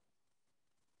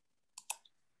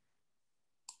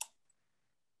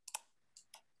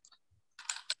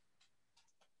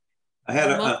 I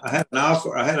had an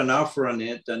offer on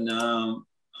it, and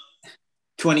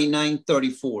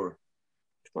 2934.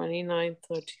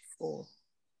 2934.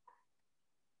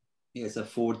 It's a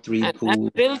 4-3 pool.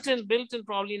 And built in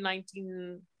probably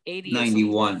 1980.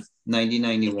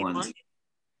 1991.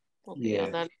 Okay, yeah,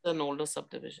 that's an older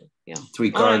subdivision. Yeah.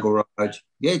 3-car garage.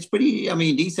 Yeah, it's pretty.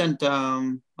 Decent.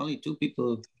 Only 2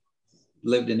 people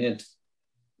lived in it.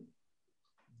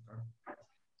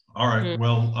 All right.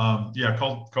 Well, yeah.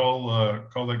 Call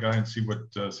that guy and see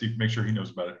make sure he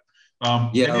knows about it.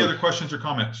 Any other questions or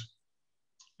comments?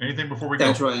 Anything before we go?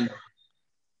 That's right.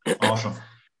 Awesome.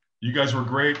 You guys were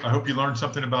great. I hope you learned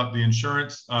something about the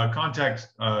insurance. Contact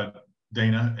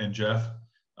Dana and Jeff.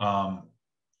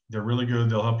 They're really good.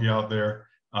 They'll help you out there.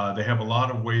 They have a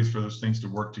lot of ways for those things to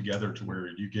work together to where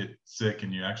you get sick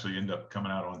and you actually end up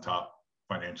coming out on top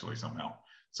financially somehow.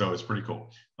 So it's pretty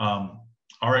cool. All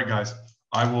right, guys.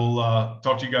 I will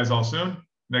talk to you guys all soon.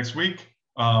 Next week,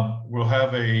 we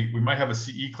might have a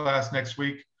CE class next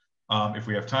week. If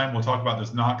we have time, we'll talk about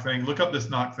this knock thing. Look up this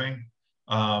knock thing,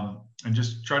 and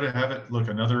just try to have it look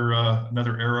another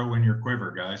arrow in your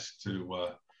quiver, guys,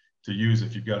 to use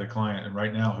if you've got a client. And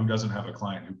right now, who doesn't have a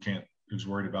client who's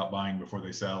worried about buying before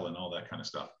they sell and all that kind of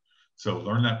stuff? So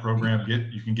learn that program.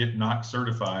 You can get knock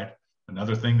certified.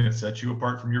 Another thing that sets you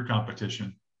apart from your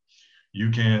competition.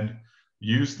 You can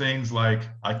use things like,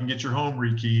 I can get your home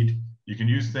rekeyed. You can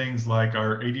use things like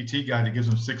our ADT guy that gives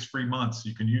them 6 free months.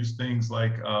 You can use things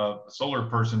like a solar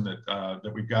person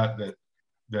that we've got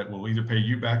that will either pay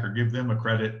you back or give them a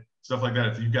credit, stuff like that.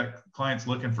 If you've got clients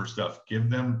looking for stuff, give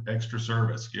them extra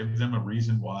service, give them a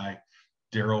reason why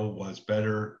Daryl was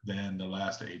better than the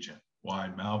last agent, why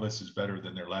Malvis is better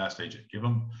than their last agent. Give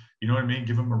them, you know what I mean?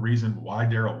 Give them a reason why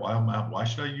Daryl, why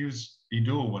should I use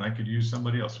eDual when I could use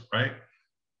somebody else, right?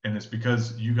 And it's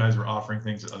because you guys are offering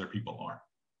things that other people aren't.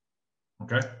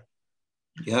 Okay.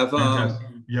 You have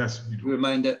yes.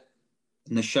 Remind that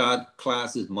Nishad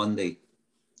class is Monday.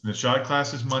 The Nishad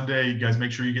class is Monday. You guys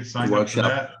make sure you get signed up for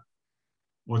that.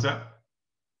 What's that?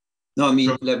 No, I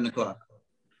mean 11 o'clock.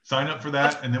 Sign up for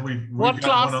that, and then we've What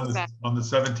got one class on the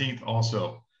 17th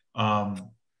also.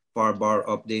 FAR/BAR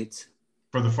updates.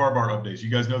 For the FAR/BAR updates. You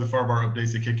guys know the FAR/BAR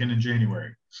updates that kick in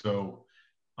January. So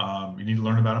you need to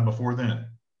learn about them before then.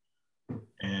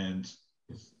 And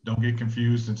don't get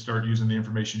confused and start using the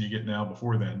information you get now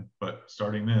before then. But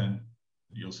starting then,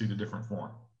 you'll see the different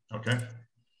form. Okay?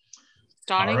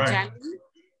 Starting all right. January?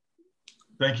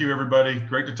 Thank you, everybody.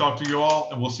 Great to talk to you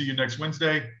all, and we'll see you next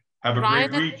Wednesday. Have a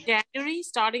great week. January,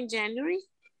 starting January?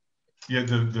 Yeah,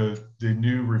 the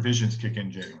new revisions kick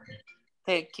in January.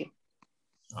 Thank you.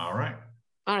 All right.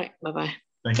 All right. Bye-bye.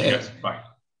 Thank you, guys. Bye.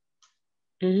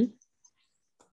 Mm-hmm.